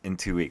out in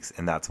 2 weeks,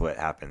 and that's what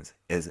happens.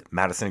 Is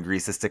Madison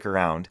agrees to stick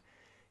around,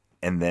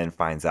 and then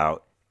finds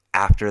out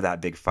after that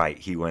big fight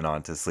he went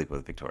on to sleep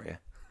with Victoria.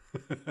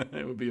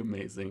 It would be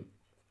amazing.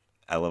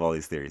 I love all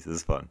these theories. This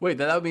is fun. Wait,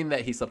 that would mean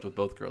that he slept with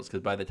both girls,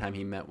 because by the time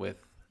he met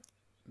with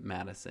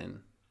Madison,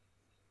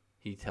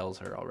 he tells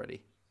her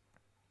already.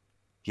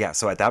 Yeah,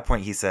 so at that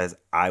point he says,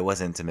 I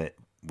was intimate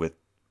with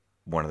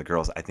one of the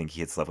girls. I think he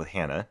had slept with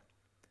Hannah.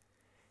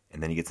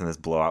 And then he gets in this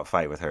blowout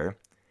fight with her.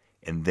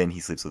 And then he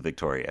sleeps with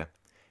Victoria.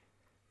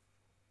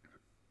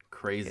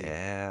 Crazy.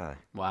 Yeah.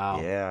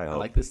 Wow. Yeah, I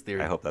like this theory.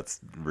 I hope that's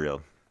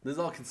real. This is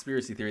all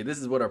conspiracy theory. This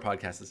is what our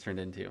podcast has turned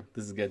into.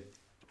 This is good.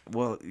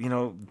 Well,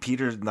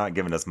 Peter's not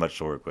giving us much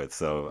to work with,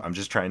 so I'm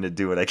just trying to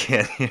do what I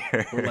can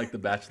here. We're like the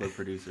Bachelor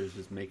producers,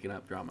 just making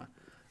up drama.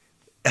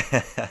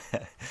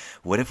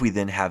 What if we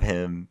then have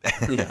him?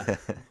 Yeah.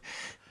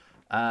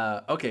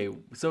 Okay,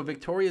 so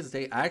Victoria's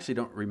date, I actually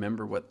don't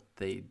remember what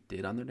they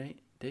did on their date.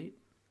 They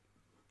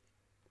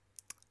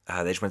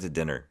just went to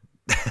dinner.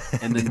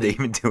 And then they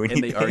even do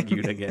anything? And they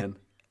argued again.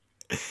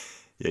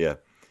 Yeah.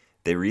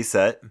 They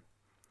reset.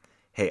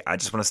 Hey, I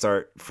just want to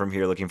start from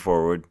here looking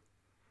forward.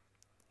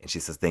 And she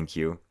says, thank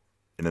you.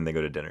 And then they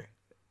go to dinner.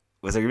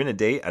 Was there even a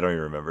date? I don't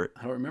even remember.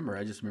 I don't remember.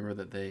 I just remember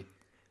that they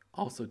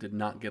also did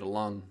not get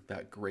along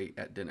that great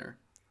at dinner.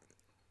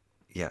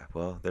 Yeah,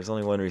 well, there's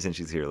only one reason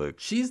she's here, Luke.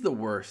 She's the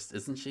worst,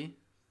 isn't she?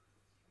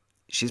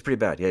 She's pretty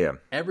bad. Yeah.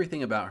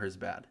 Everything about her is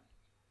bad.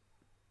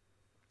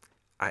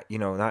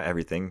 Not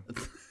everything.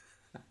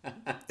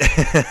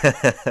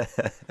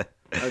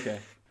 Okay.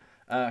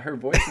 Her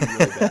voice is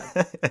really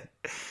bad.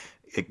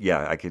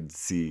 Yeah, I could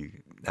see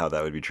how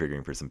that would be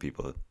triggering for some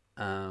people.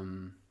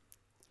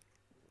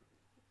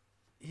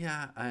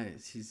 Yeah,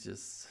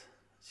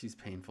 she's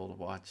painful to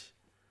watch.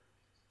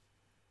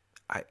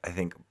 I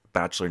think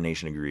Bachelor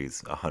Nation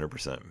agrees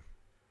 100%.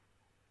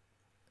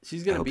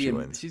 She's gonna be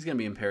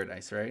in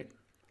paradise, right?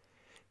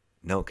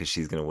 No, because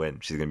she's gonna win.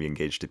 She's gonna be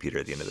engaged to Peter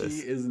at the end of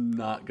this. She is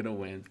not gonna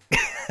win.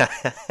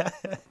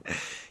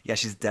 Yeah,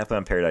 she's definitely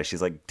on Paradise.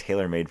 She's like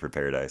tailor-made for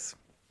Paradise.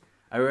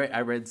 I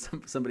read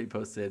somebody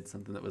posted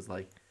something that was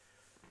like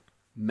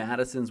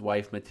Madison's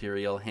wife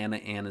material, Hannah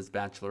Anna's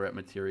bachelorette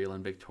material,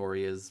 and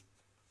Victoria's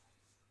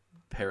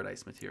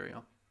Paradise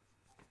material.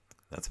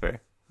 That's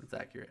fair. That's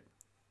accurate.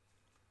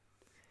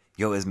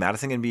 Yo, is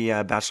Madison gonna be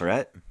a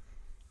bachelorette?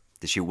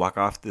 Did she walk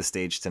off the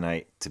stage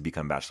tonight to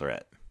become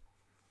bachelorette?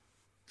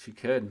 She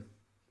could.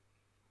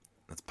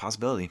 That's a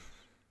possibility.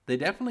 They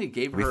definitely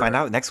gave her... We find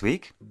out next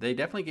week? They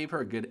definitely gave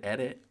her a good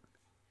edit.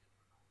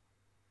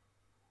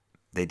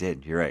 They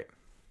did. You're right.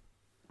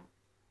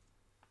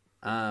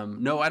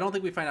 No, I don't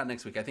think we find out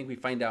next week. I think we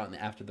find out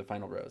after the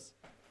final rose.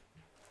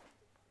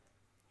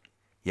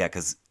 Yeah,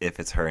 because if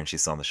it's her and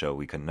she's still on the show,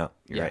 we couldn't know.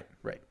 You're right.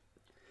 Right.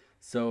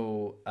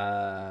 So,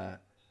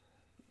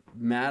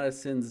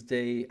 Madison's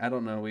date, I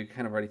don't know. We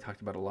kind of already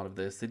talked about a lot of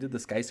this. They did the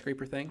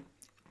skyscraper thing.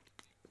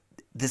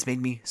 This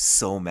made me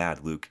so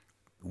mad, Luke.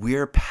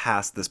 We're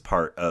past this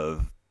part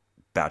of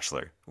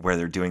Bachelor where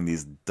they're doing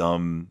these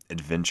dumb,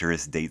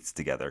 adventurous dates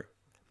together.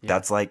 Yeah.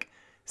 That's like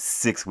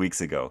 6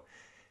 weeks ago.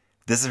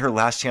 This is her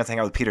last chance to hang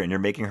out with Peter, and you're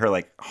making her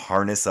like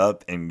harness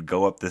up and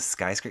go up this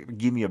skyscraper.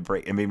 Give me a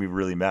break. It made me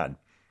really mad.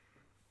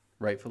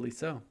 Rightfully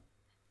so.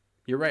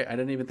 You're right. I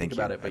didn't even think Thank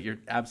about you. it, but you're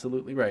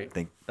absolutely right.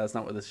 Thank That's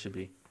not what this should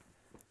be.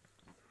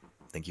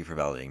 Thank you for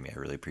validating me. I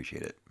really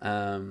appreciate it.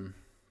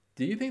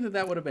 Do you think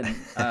that would have been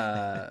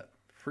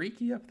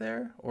freaky up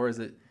there, or is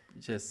it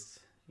just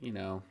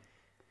you're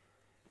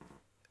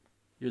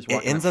just It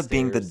walking ends up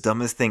being the upstairs?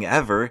 dumbest thing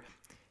ever.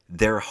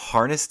 They're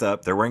harnessed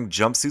up. They're wearing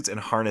jumpsuits and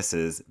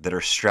harnesses that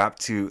are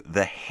strapped to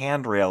the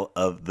handrail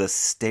of the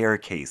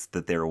staircase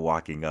that they're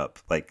walking up.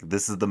 Like,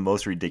 this is the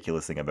most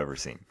ridiculous thing I've ever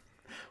seen.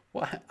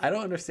 Why? I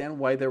don't understand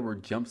why there were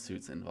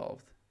jumpsuits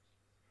involved.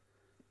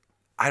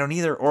 I don't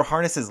either. Or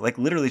harnesses. Like,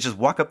 literally just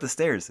walk up the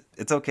stairs.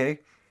 It's okay.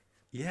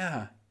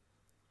 Yeah.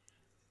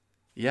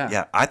 Yeah.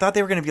 Yeah, I thought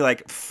they were going to be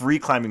like free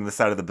climbing the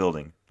side of the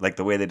building, like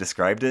the way they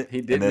described it.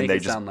 He did and then make they it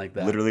just sound like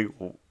that. literally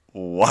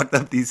walked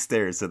up these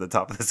stairs to the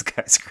top of the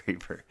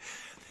skyscraper.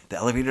 The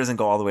elevator doesn't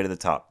go all the way to the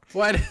top.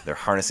 What? They're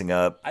harnessing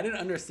up. I didn't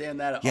understand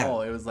that at Yeah.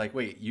 all. It was like,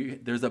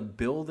 wait, there's a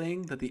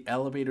building that the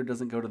elevator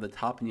doesn't go to the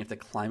top, and you have to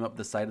climb up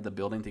the side of the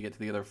building to get to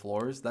the other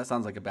floors. That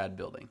sounds like a bad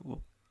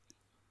building.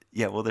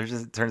 Yeah, well,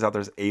 turns out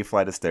there's a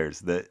flight of stairs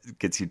that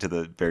gets you to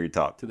the very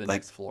top, To the like,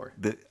 next floor.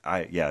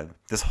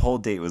 This whole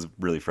date was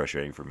really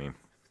frustrating for me.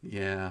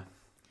 Yeah.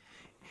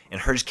 And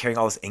her just carrying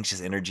all this anxious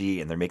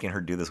energy, and they're making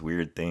her do this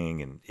weird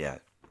thing, and yeah,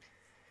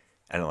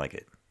 I don't like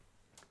it.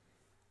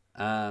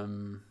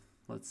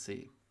 Let's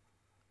see.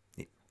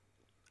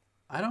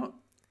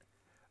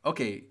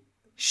 Okay.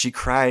 She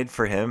cried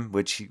for him,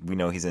 which we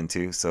know he's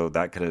into, so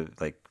that could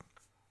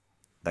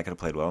have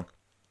played well.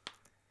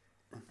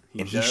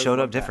 And he does showed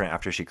look up different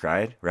after she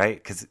cried, right?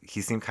 Because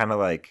he seemed kind of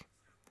like,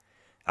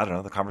 I don't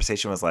know. The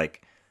conversation was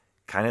like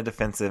kind of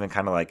defensive and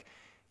kind of like,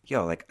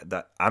 yo, like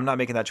that. I'm not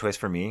making that choice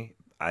for me.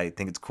 I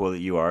think it's cool that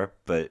you are,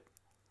 but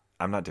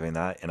I'm not doing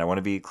that. And I want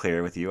to be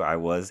clear with you. I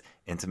was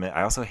intimate.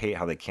 I also hate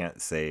how they can't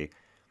say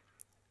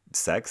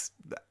sex.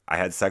 I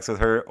had sex with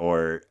her,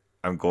 or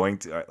I'm going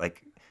to,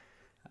 like,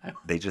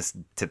 they just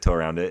tiptoe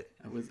around it.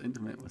 I was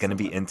intimate with Gonna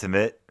be someone.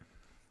 intimate.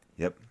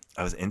 Yep.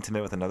 I was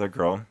intimate with another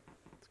girl.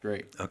 It's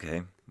great.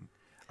 Okay.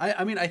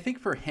 I mean, I think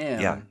for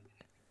him, Yeah.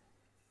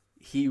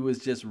 he was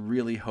just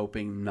really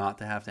hoping not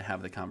to have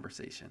the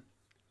conversation.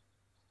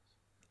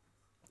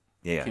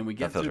 Yeah. Can we that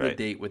get feels through the right.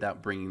 date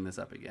without bringing this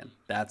up again?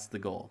 That's the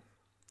goal.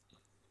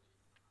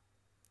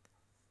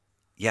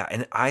 Yeah,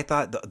 and I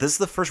thought this is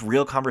the first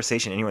real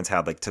conversation anyone's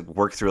had, like, to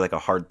work through like a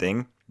hard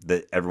thing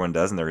that everyone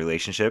does in their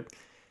relationship.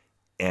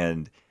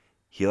 And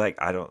he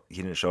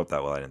didn't show up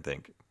that well, I didn't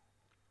think.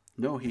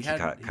 No, he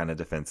Got kind of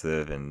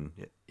defensive and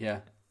yeah.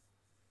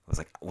 was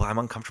like, well, I'm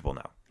uncomfortable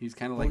now. He's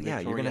kind of Well, like yeah,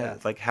 you're Victoria gonna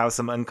F. like have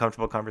some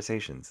uncomfortable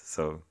conversations.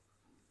 So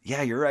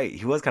yeah, you're right.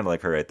 He was kind of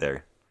like her right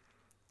there.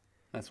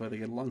 That's why they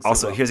get along so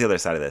Also, well. here's the other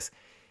side of this.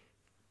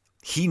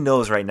 He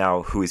knows right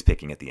now who he's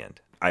picking at the end.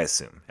 I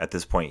assume at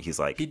this point he's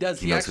like He does.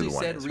 He knows who actually the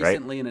one said is, right?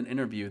 recently in an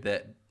interview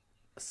that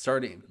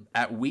starting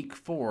at week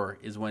 4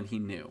 is when he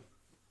knew.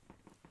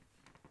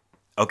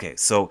 Okay,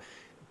 so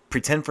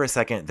pretend for a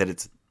second that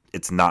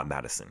it's not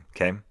Madison,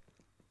 okay?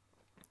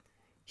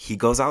 He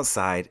goes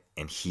outside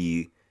and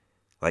he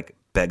like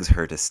begs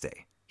her to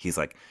stay. He's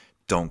like,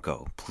 "Don't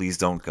go. Please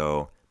don't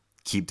go.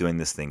 Keep doing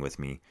this thing with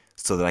me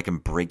so that I can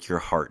break your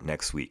heart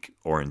next week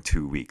or in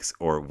 2 weeks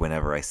or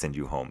whenever I send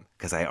you home,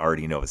 because I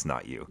already know it's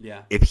not you."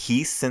 Yeah. If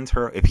he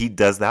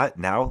does that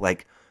now,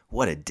 like,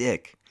 what a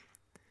dick.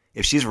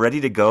 If she's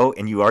ready to go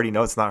and you already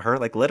know it's not her,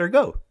 like, let her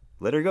go.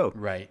 Let her go.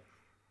 Right.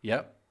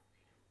 Yep.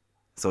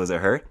 So is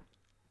it her?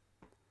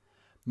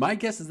 My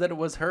guess is that it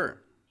was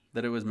her.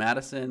 That it was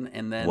Madison,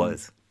 and then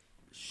Was.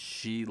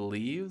 she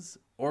leaves,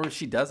 or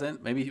she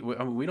doesn't. Maybe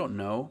we don't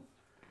know.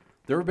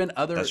 There have been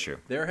other. That's true.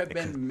 There have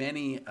been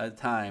many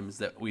times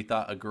that we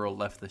thought a girl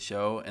left the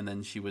show and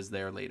then she was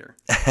there later.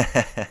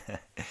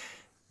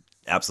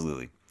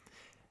 Absolutely.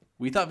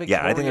 We thought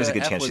Victoria Yeah, I think there's a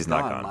good F chance was she's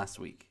not gone. last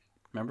week.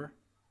 Remember?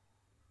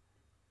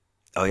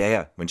 Oh,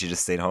 yeah. When she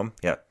just stayed home?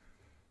 Yeah.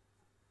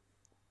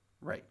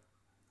 Right.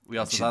 We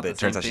also But thought the it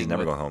turns same out she's thing never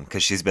with- gone home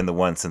because she's been the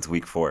one since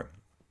week 4.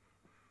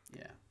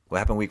 Yeah. What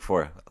happened week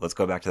 4? Let's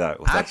go back to that.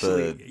 Was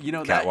Actually, that the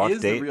that catwalk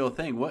is date? the real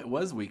thing. What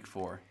was week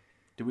 4?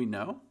 Do we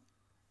know?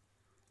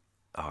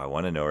 Oh, I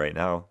want to know right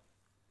now.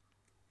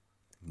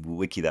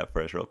 Wiki that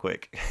for us real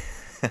quick.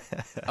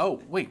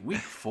 Oh, wait, week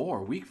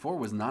 4. Week 4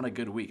 was not a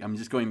good week. I'm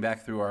just going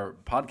back through our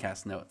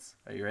podcast notes.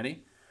 Are you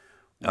ready?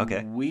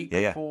 Okay. Week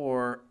Yeah.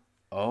 4.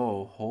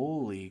 Oh,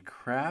 holy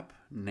crap,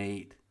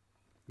 Nate.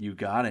 You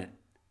got it.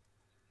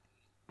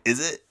 Is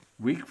it?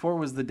 Week 4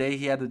 was the day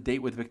he had a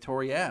date with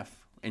Victoria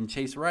F. and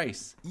Chase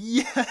Rice.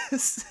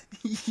 Yes.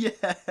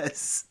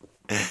 Yes.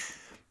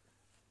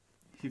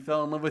 He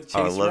fell in love with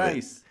Oh, I Chase love it.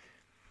 Rice.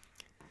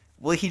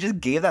 Well, he just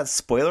gave that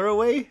spoiler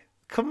away?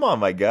 Come on,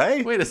 my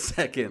guy. Wait a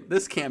second.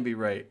 This can't be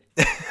right.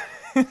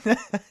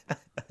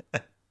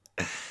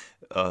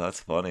 Oh, that's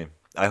funny.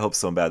 I hope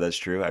so bad that's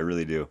true. I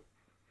really do.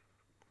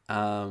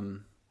 That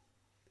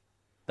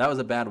was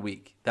a bad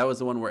week. That was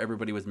the one where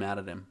everybody was mad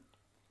at him.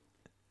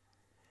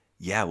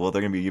 Yeah, well,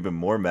 they're going to be even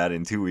more mad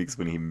in 2 weeks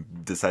when he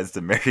decides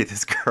to marry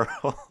this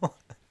girl.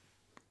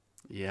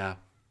 Yeah.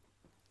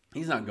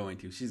 He's not going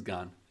to. She's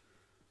gone.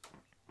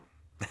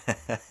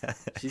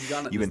 She's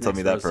gone at You've this been telling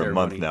me next that rose for a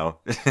month ceremony.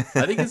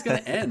 now. I think it's going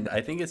to end.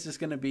 I think it's just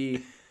going to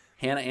be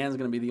Hannah Ann's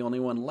going to be the only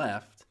one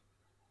left.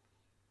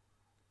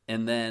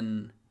 And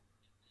then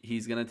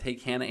he's going to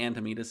take Hannah Ann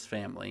to meet his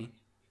family.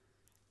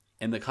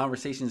 And the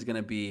conversation is going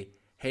to be,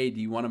 hey,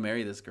 do you want to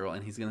marry this girl?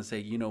 And he's going to say,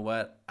 you know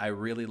what? I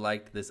really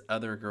liked this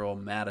other girl,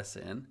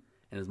 Madison.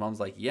 And his mom's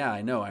like, yeah,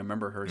 I know. I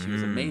remember her. She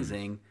was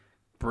amazing.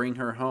 Bring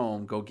her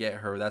home. Go get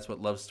her. That's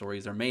what love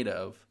stories are made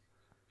of.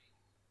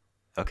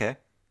 Okay.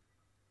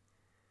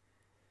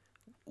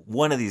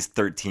 One of these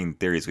 13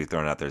 theories we've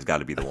thrown out there has got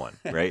to be the one,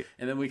 right?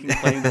 And then we can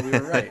claim that we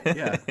were right.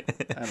 Yeah.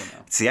 I don't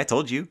know. See, I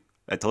told you.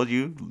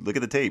 Look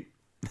at the tape.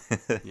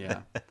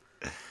 Yeah.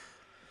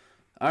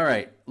 All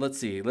right. Let's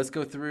see. Let's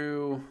go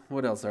through.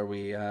 What else are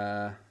we?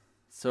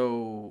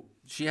 So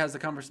she has the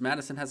conversation.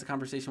 Madison has a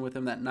conversation with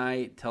him that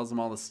night. Tells him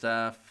all the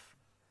stuff.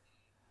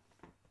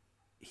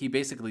 He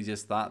basically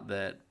just thought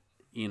that,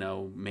 you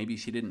know, maybe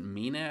she didn't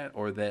mean it,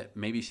 or that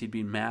maybe she'd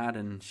be mad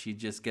and she'd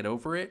just get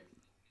over it.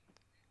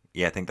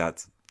 Yeah, I think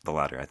that's the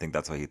latter. I think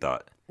that's what he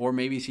thought. Or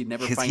maybe she'd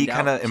never find out. He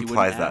kind of She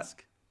implies wouldn't that.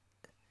 ask.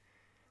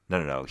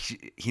 No.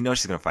 He knows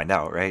she's going to find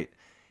out, right?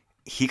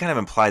 He kind of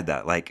implied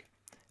that, like,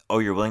 oh,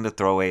 you're willing to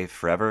throw away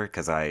forever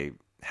because I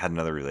had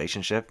another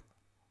relationship,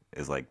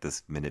 is like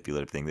this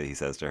manipulative thing that he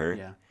says to her.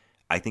 Yeah.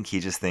 I think he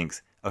just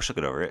thinks, oh, she'll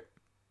get over it.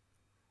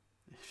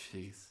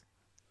 Jeez.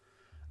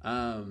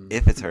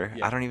 If it's her,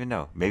 Yeah. I don't even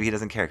know. Maybe he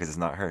doesn't care because it's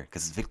not her.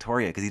 Because it's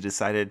Victoria. Because he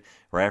decided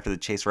right after the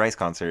Chase Rice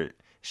concert,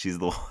 she's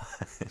the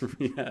one.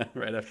 Yeah,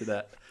 right after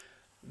that.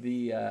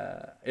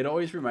 It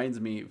always reminds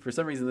me, for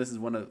some reason, this is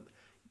one of,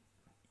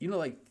 you know,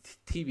 like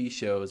TV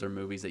shows or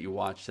movies that you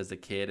watched as a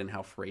kid and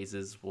how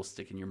phrases will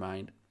stick in your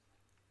mind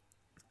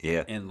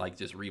Yeah. and like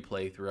just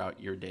replay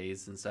throughout your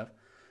days and stuff.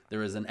 There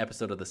was an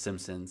episode of The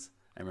Simpsons.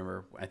 I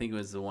remember, I think it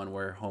was the one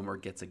where Homer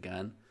gets a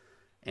gun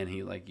and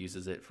he like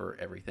uses it for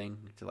everything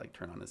to like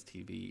turn on his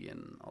TV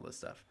and all this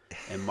stuff.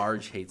 And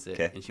Marge hates it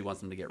and she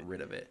wants him to get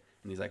rid of it.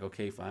 And he's like,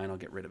 okay, fine, I'll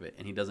get rid of it.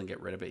 And he doesn't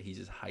get rid of it. He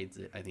just hides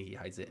it. I think he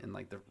hides it in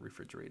like the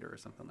refrigerator or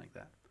something like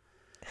that.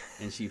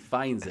 And she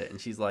finds it and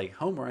she's like,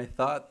 Homer, I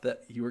thought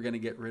that you were going to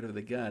get rid of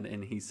the gun.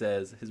 And he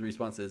says, his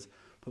response is,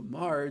 but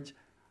Marge,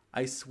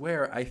 I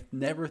swear, I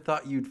never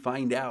thought you'd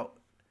find out.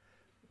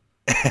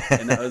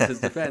 And that was his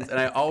defense. And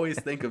I always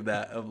think of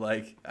that, of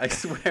like, I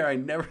swear, I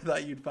never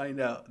thought you'd find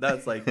out.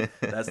 That's like,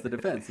 that's the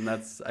defense. And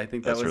I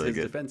think that was really his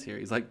good. defense here.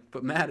 He's like,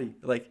 but Maddie,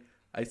 like,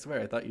 I swear,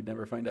 I thought you'd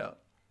never find out.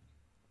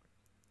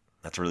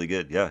 That's really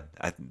good. Yeah.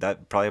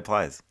 That probably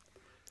applies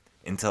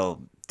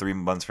until 3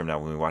 months from now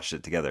when we watched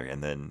it together.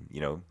 And then,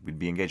 you know, we'd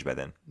be engaged by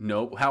then.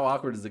 Nope. How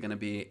awkward is it going to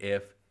be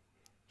if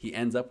he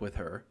ends up with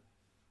her?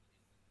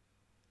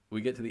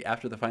 We get to the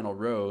after the final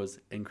rose,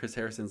 and Chris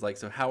Harrison's like,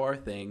 so how are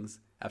things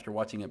after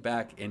watching it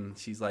back? And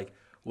she's like,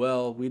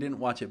 well, we didn't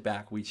watch it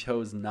back. We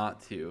chose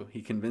not to.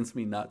 He convinced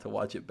me not to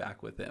watch it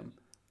back with him.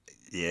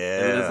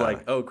 Yeah. And it's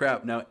like, oh,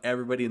 crap. Now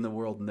everybody in the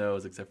world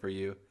knows except for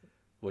you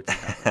what just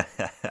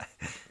happened.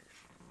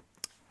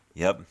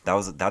 Yep.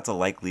 That's a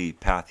likely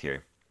path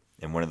here.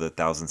 In one of the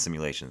 1,000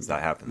 simulations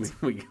that happens.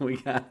 we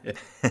got it.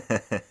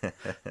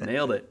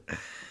 Nailed it.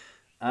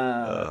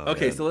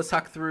 Okay, man. so let's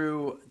talk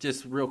through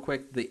just real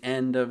quick the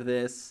end of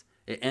this.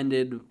 It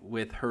ended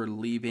with her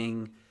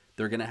leaving.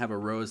 They're going to have a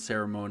rose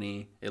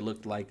ceremony. It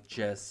looked like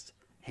just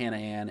Hannah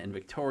Ann and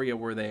Victoria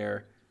were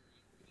there.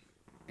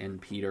 And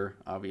Peter,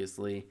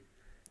 obviously.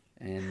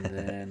 And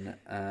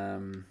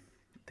then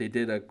they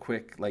did a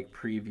quick like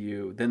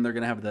preview. Then they're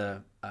going to have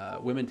the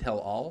Women Tell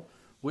All,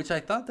 which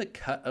I thought the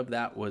cut of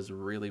that was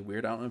really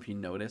weird. I don't know if you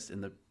noticed in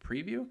the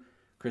preview.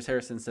 Chris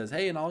Harrison says,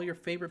 hey, and all your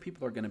favorite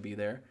people are going to be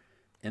there.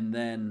 And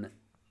then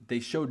they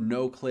showed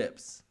no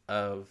clips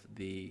of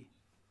the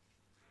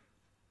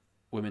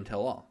Women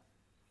Tell All.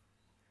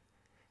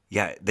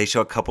 Yeah, they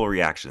show a couple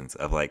reactions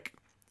of like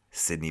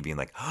Sydney being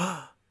like,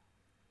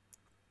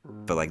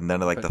 but like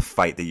none of like the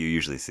fight that you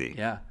usually see.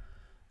 Yeah.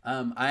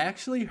 I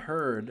actually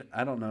heard,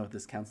 I don't know if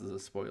this counts as a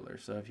spoiler,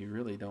 so if you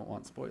really don't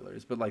want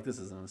spoilers, but like this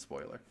isn't a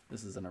spoiler.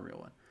 This isn't a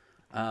real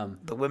one.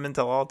 The Women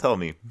Tell All tell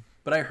me.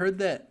 But I heard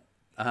that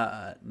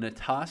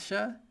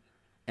Natasha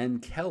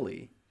and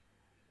Kelly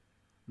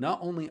not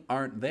only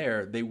aren't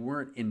there, they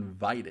weren't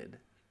invited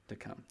to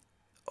come.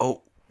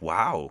 Oh,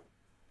 wow.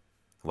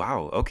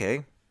 Wow,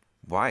 okay.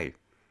 Why?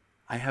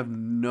 I have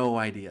no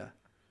idea.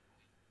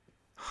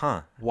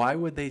 Huh. Why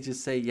would they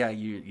just say, yeah,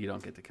 you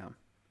don't get to come?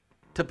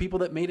 To people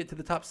that made it to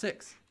the top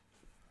 6.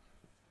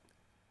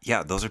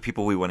 Yeah, those are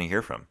people we want to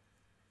hear from.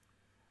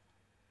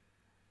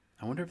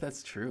 I wonder if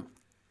that's true.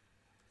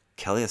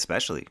 Kelly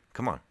especially.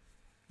 Come on.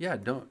 Yeah,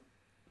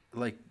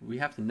 we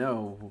have to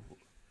know.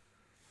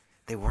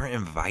 They weren't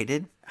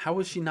invited? How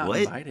was she not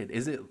What? invited?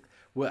 Is it?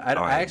 Well,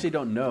 I actually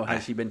don't know.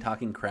 Has she been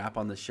talking crap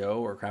on the show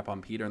or crap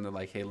on Peter, and they're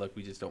like, "Hey, look,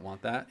 we just don't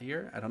want that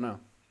here." I don't know.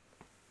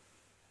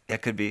 Yeah,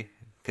 could be.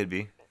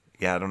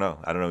 Yeah, I don't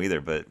know either,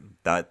 but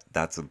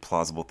that's a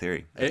plausible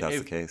theory if that's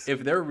the case.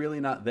 If they're really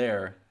not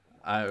there,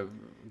 I'm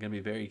gonna be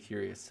very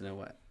curious to know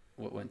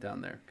what went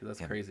down there, because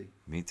that's crazy.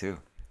 Me too.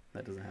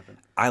 That doesn't happen.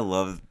 I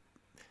love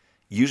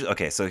usually.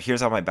 Okay, so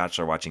here's how my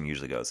Bachelor watching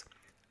usually goes.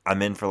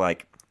 I'm in for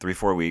like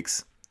 3-4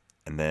 weeks,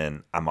 and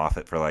then I'm off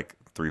it for like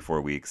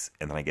 3-4 weeks,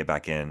 and then I get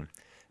back in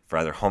for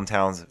either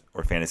hometowns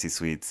or fantasy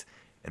suites,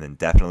 and then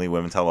definitely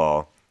Women Tell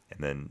All, and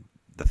then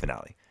the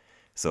finale.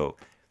 So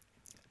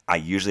I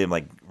usually am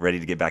like ready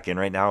to get back in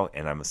right now,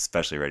 and I'm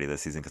especially ready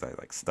this season because I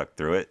like stuck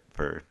through it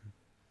for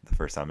the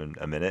first time in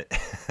a minute.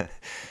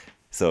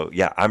 So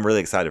yeah, I'm really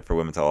excited for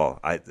Women Tell All.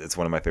 It's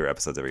one of my favorite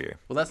episodes every year.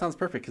 Well, that sounds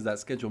perfect because that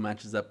schedule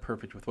matches up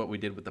perfect with what we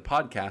did with the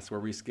podcast, where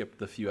we skipped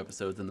the few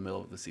episodes in the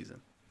middle of the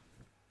season.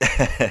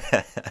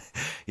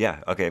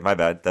 Yeah. Okay. My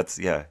bad. I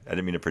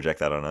didn't mean to project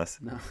that on us.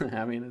 No,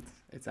 I mean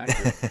it's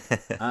accurate.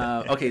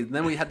 Okay.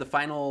 Then we had the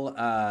final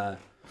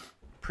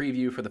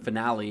preview for the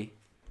finale.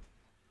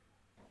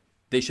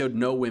 They showed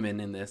no women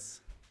in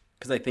this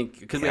because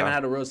we haven't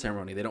had a rose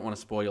ceremony. They don't want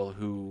to spoil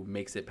who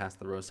makes it past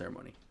the rose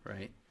ceremony,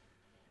 right?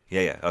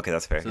 Yeah. Okay,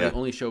 that's fair. So they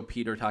only show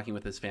Peter talking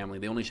with his family.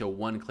 They only show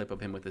one clip of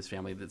him with his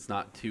family. That's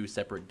not 2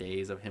 separate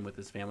days of him with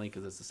his family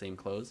because it's the same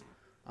clothes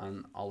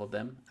on all of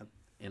them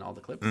in all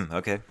the clips.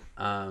 Okay.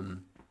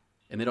 And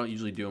they don't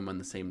usually do them on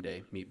the same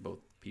day. Meet both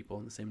people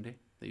on the same day.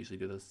 They usually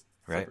do those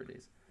separate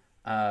days.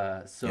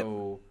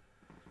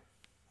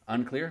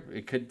 Unclear.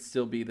 It could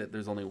still be that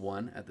there's only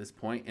one at this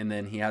point. And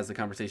then he has the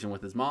conversation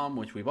with his mom,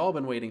 which we've all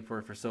been waiting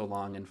for so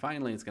long. And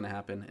finally, it's going to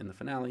happen in the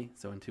finale.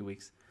 So in 2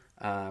 weeks.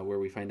 Where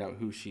we find out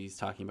who she's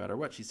talking about or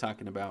what she's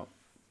talking about.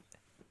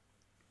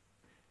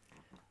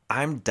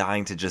 I'm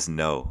dying to just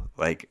know.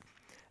 Like,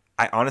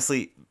 I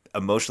honestly,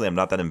 emotionally, I'm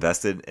not that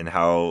invested in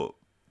how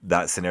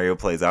that scenario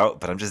plays out,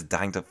 but I'm just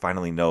dying to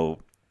finally know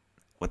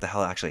what the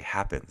hell actually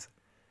happens.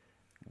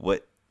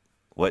 What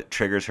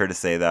triggers her to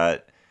say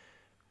that?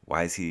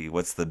 What's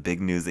the big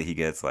news that he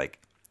gets? Like,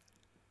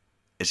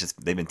 it's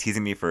just, they've been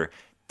teasing me for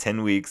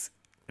 10 weeks,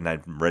 and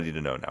I'm ready to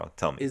know now.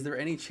 Tell me. Is there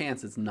any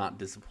chance it's not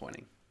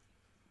disappointing?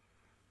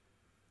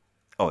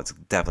 Oh, it's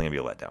definitely going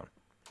to be a letdown.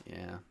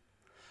 Yeah.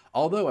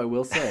 Although I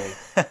will say,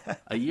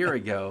 a year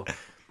ago,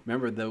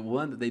 remember the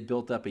one that they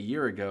built up a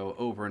year ago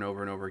over and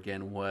over and over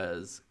again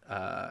was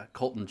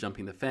Colton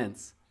jumping the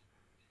fence.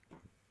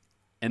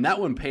 And that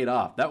one paid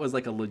off. That was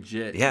like a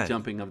legit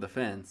jumping of the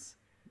fence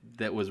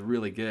that was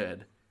really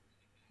good.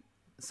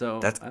 So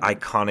that's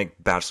iconic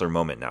Bachelor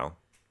moment now.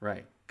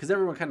 Right. Because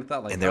everyone kind of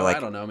thought like, I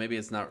don't know, maybe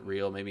it's not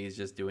real. Maybe he's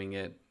just doing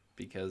it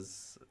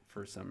because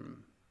for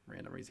some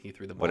random reason he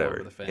threw the ball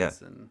over the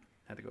fence and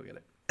had to go get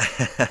it.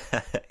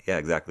 Yeah,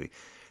 exactly.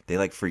 They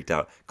like freaked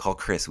out. Call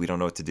Chris. We don't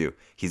know what to do.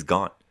 He's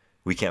gone.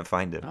 We can't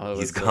find him.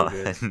 He's gone.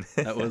 Good.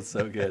 That was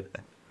so good.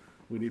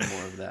 We need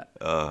more of that.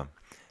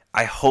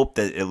 I hope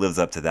that it lives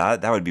up to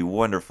that. That would be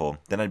wonderful.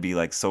 Then I'd be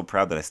like so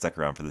proud that I stuck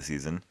around for the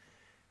season.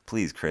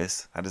 Please,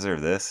 Chris. I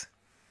deserve this.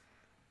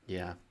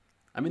 Yeah.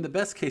 I mean, the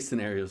best case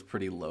scenario is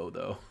pretty low,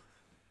 though.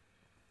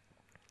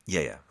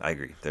 Yeah, I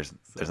agree. There's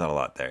not a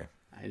lot there.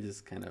 I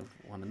just kind of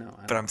want to know.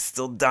 But I'm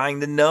still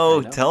dying to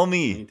know. Tell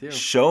me. Me too.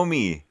 Show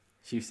me.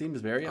 She seems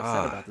very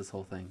upset about this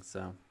whole thing,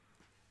 so.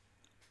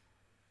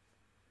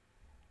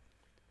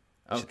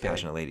 She's a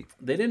passionate lady.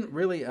 They didn't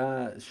really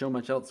show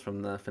much else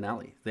from the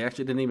finale. They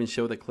actually didn't even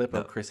show the clip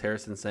of Chris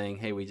Harrison saying,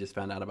 hey, we just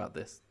found out about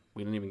this.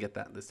 We didn't even get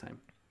that this time.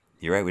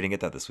 You're right. We didn't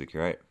get that this week.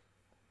 You're right.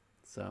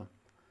 So,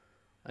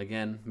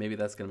 again, maybe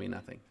that's going to be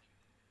nothing.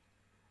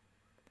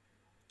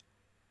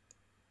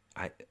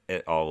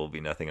 It all will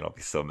be nothing, and I'll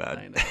be so mad.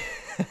 I know.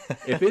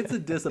 If it's a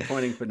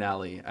disappointing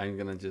finale, I'm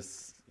going to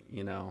just,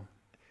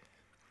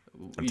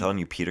 I'm telling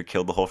you, Peter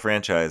killed the whole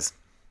franchise.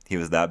 He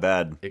was that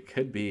bad. It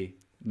could be.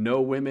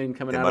 No women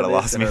coming out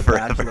of this that are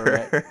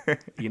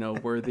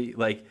Bachelorette, worthy.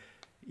 Like,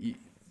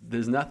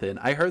 there's nothing.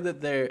 I heard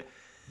that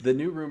the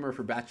new rumor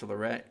for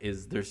Bachelorette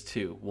is there's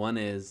 2. One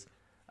is,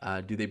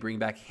 do they bring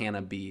back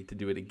Hannah B to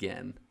do it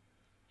again?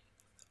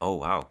 Oh,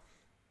 wow.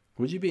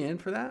 Would you be in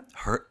for that?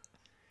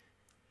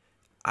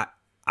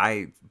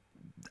 I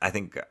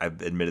think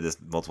I've admitted this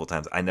multiple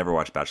times. I never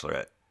watched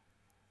Bachelorette.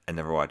 I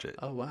never watch it.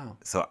 Oh, wow.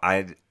 So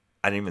I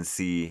didn't even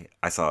see.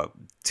 I saw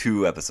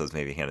 2 episodes,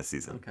 maybe Hannah's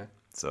season. Okay.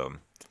 So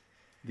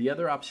the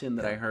other option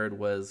that I heard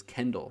was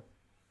Kendall.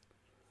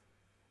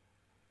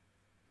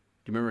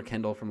 Do you remember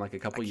Kendall from like a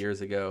couple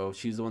years ago?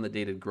 She's the one that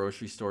dated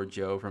Grocery Store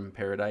Joe from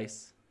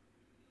Paradise.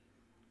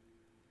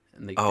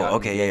 And they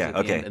okay.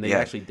 And they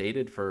actually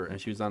dated and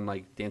she was on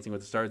like Dancing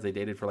with the Stars. They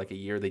dated for like a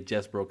year. They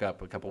just broke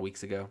up a couple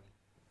weeks ago.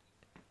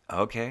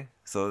 Okay,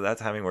 so that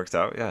timing works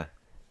out. Yeah.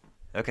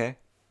 Okay.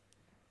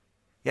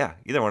 Yeah,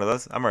 either one of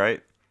those. I'm all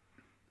right.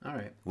 All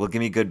right. Will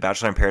give me good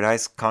Bachelor in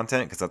Paradise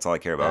content because that's all I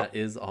care about. That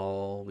is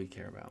all we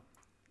care about.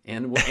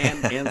 And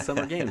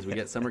summer games. We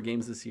get summer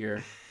games this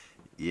year.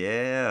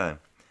 Yeah.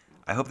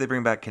 I hope they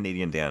bring back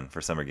Canadian Dan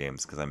for summer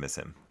games because I miss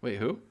him. Wait,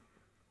 who?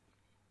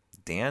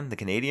 Dan, the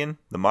Canadian,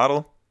 the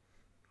model?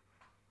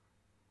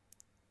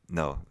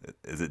 No,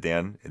 is it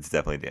Dan? It's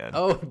definitely Dan.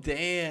 Oh,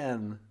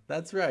 Dan.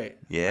 That's right.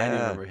 Yeah. I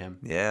remember him.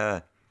 Yeah.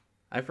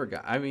 I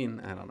forgot. I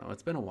mean, I don't know.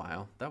 It's been a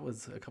while. That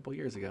was a couple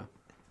years ago.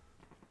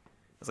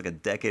 It was like a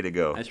decade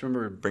ago. I just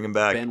remember bring him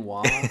back.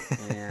 Benoit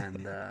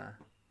and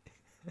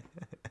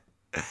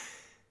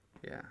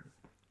yeah.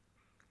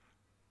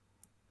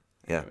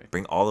 Anyway.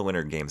 Bring all the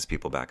Winter Games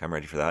people back. I'm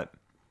ready for that.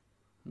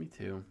 Me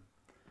too.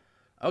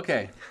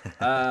 Okay.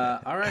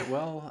 All right.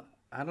 Well,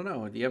 I don't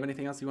know. Do you have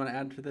anything else you want to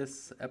add to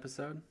this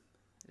episode?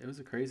 It was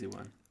a crazy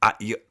one.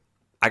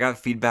 I got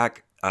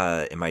feedback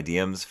in my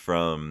DMs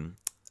from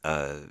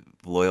a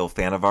loyal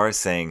fan of ours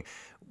saying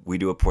we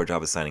do a poor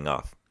job of signing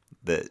off.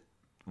 That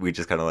we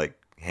just kind of like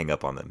hang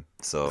up on them.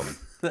 So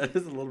that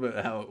is a little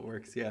bit how it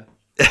works. Yeah.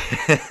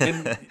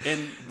 and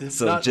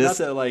so not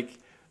to like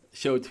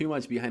show too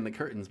much behind the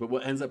curtains, but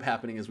what ends up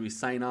happening is we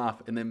sign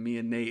off, and then me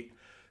and Nate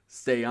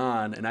stay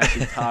on and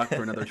actually talk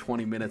for another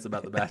 20 minutes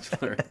about The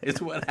Bachelor.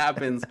 It's what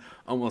happens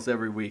almost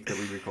every week that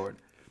we record.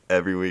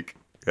 Every week.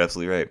 You're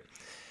absolutely right.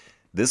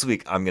 This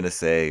week, I'm going to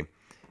say,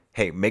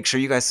 hey, make sure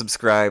you guys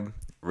subscribe,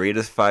 rate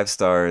us 5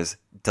 stars,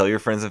 tell your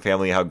friends and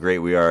family how great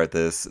we are at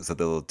this so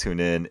they'll tune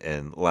in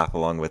and laugh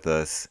along with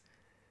us.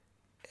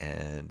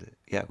 And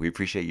yeah, we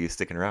appreciate you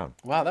sticking around.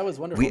 Wow, that was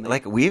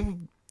wonderful. We've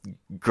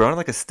grown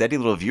like a steady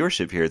little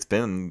viewership here. It's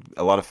been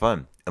a lot of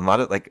fun. And a lot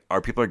of like our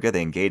people are good.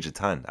 They engage a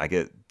ton. I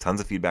get tons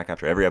of feedback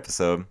after every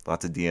episode,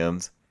 lots of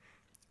DMs.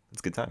 It's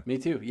a good time. Me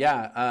too.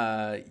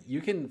 Yeah.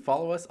 You can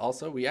follow us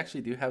also. We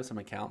actually do have some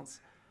accounts.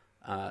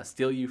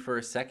 Steal You For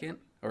a Second,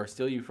 or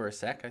Steal You For a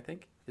Sec, I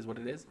think is what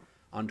it is,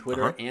 on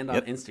Twitter and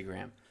on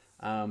Instagram.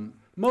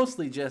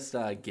 Mostly just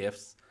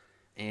GIFs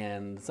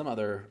and some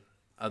other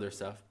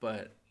stuff,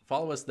 but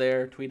follow us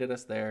there, tweet at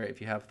us there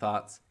if you have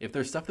thoughts. If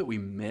there's stuff that we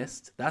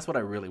missed, that's what I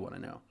really want to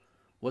know.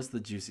 What's the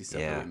juicy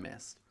stuff that we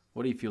missed?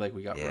 What do you feel like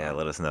we got wrong? Yeah,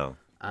 let us know.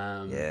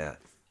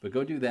 But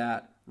go do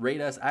that.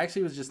 Rate us. I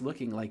actually was just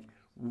looking, like,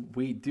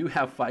 we do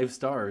have 5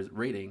 stars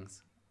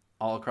ratings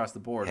all across the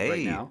board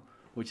right now,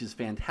 which is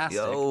fantastic.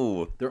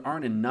 There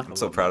aren't enough of them. I'm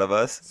so proud of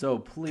us. So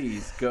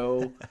please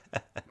go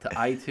to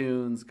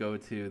iTunes, go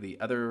to the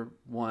other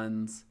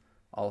ones,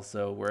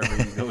 also wherever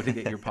you go to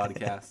get your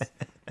podcasts.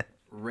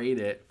 Rate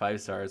it 5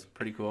 stars.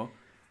 Pretty cool.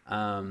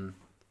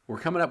 We're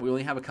coming up. We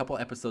only have a couple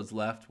episodes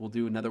left. We'll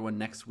do another one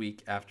next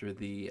week after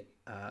the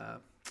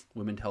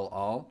Women Tell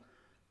All,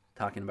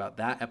 talking about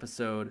that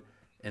episode.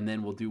 And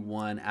then we'll do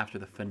one after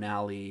the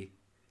finale.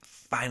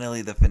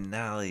 Finally, the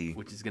finale.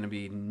 Which is going to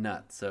be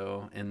nuts.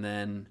 So, and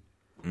then...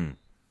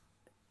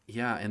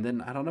 Yeah, and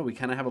then, I don't know, we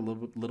kind of have a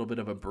little bit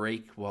of a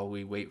break while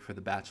we wait for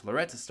The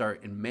Bachelorette to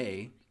start in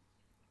May.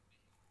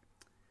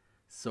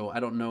 So I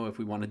don't know if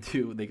we want to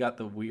do... They got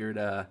the weird...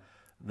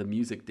 the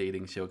music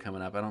dating show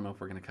coming up. I don't know if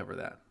we're going to cover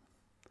that.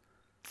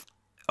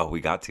 Oh,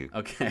 we got to.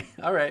 Okay.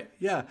 All right.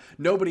 Yeah.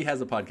 Nobody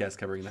has a podcast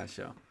covering that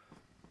show.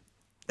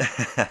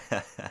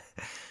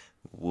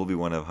 We'll be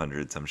one of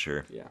hundreds, I'm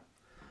sure. Yeah.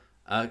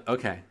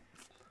 Okay.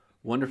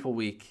 Wonderful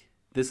week.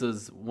 This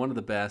is one of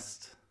the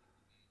best.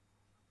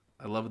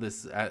 I love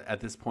this at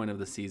this point of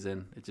the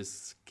season. It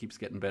just keeps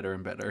getting better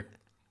and better.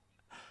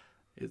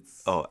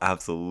 Oh,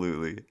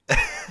 absolutely.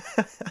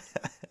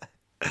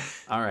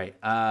 All right.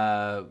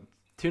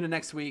 Tune in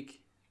next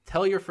week.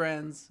 Tell your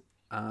friends,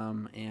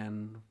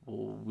 and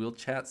we'll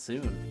chat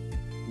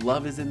soon.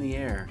 Love is in the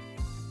air.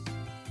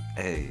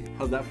 Hey.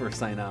 How's that for a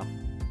sign off?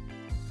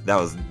 That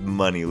was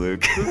money,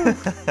 Luke.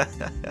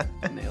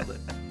 Nailed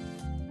it.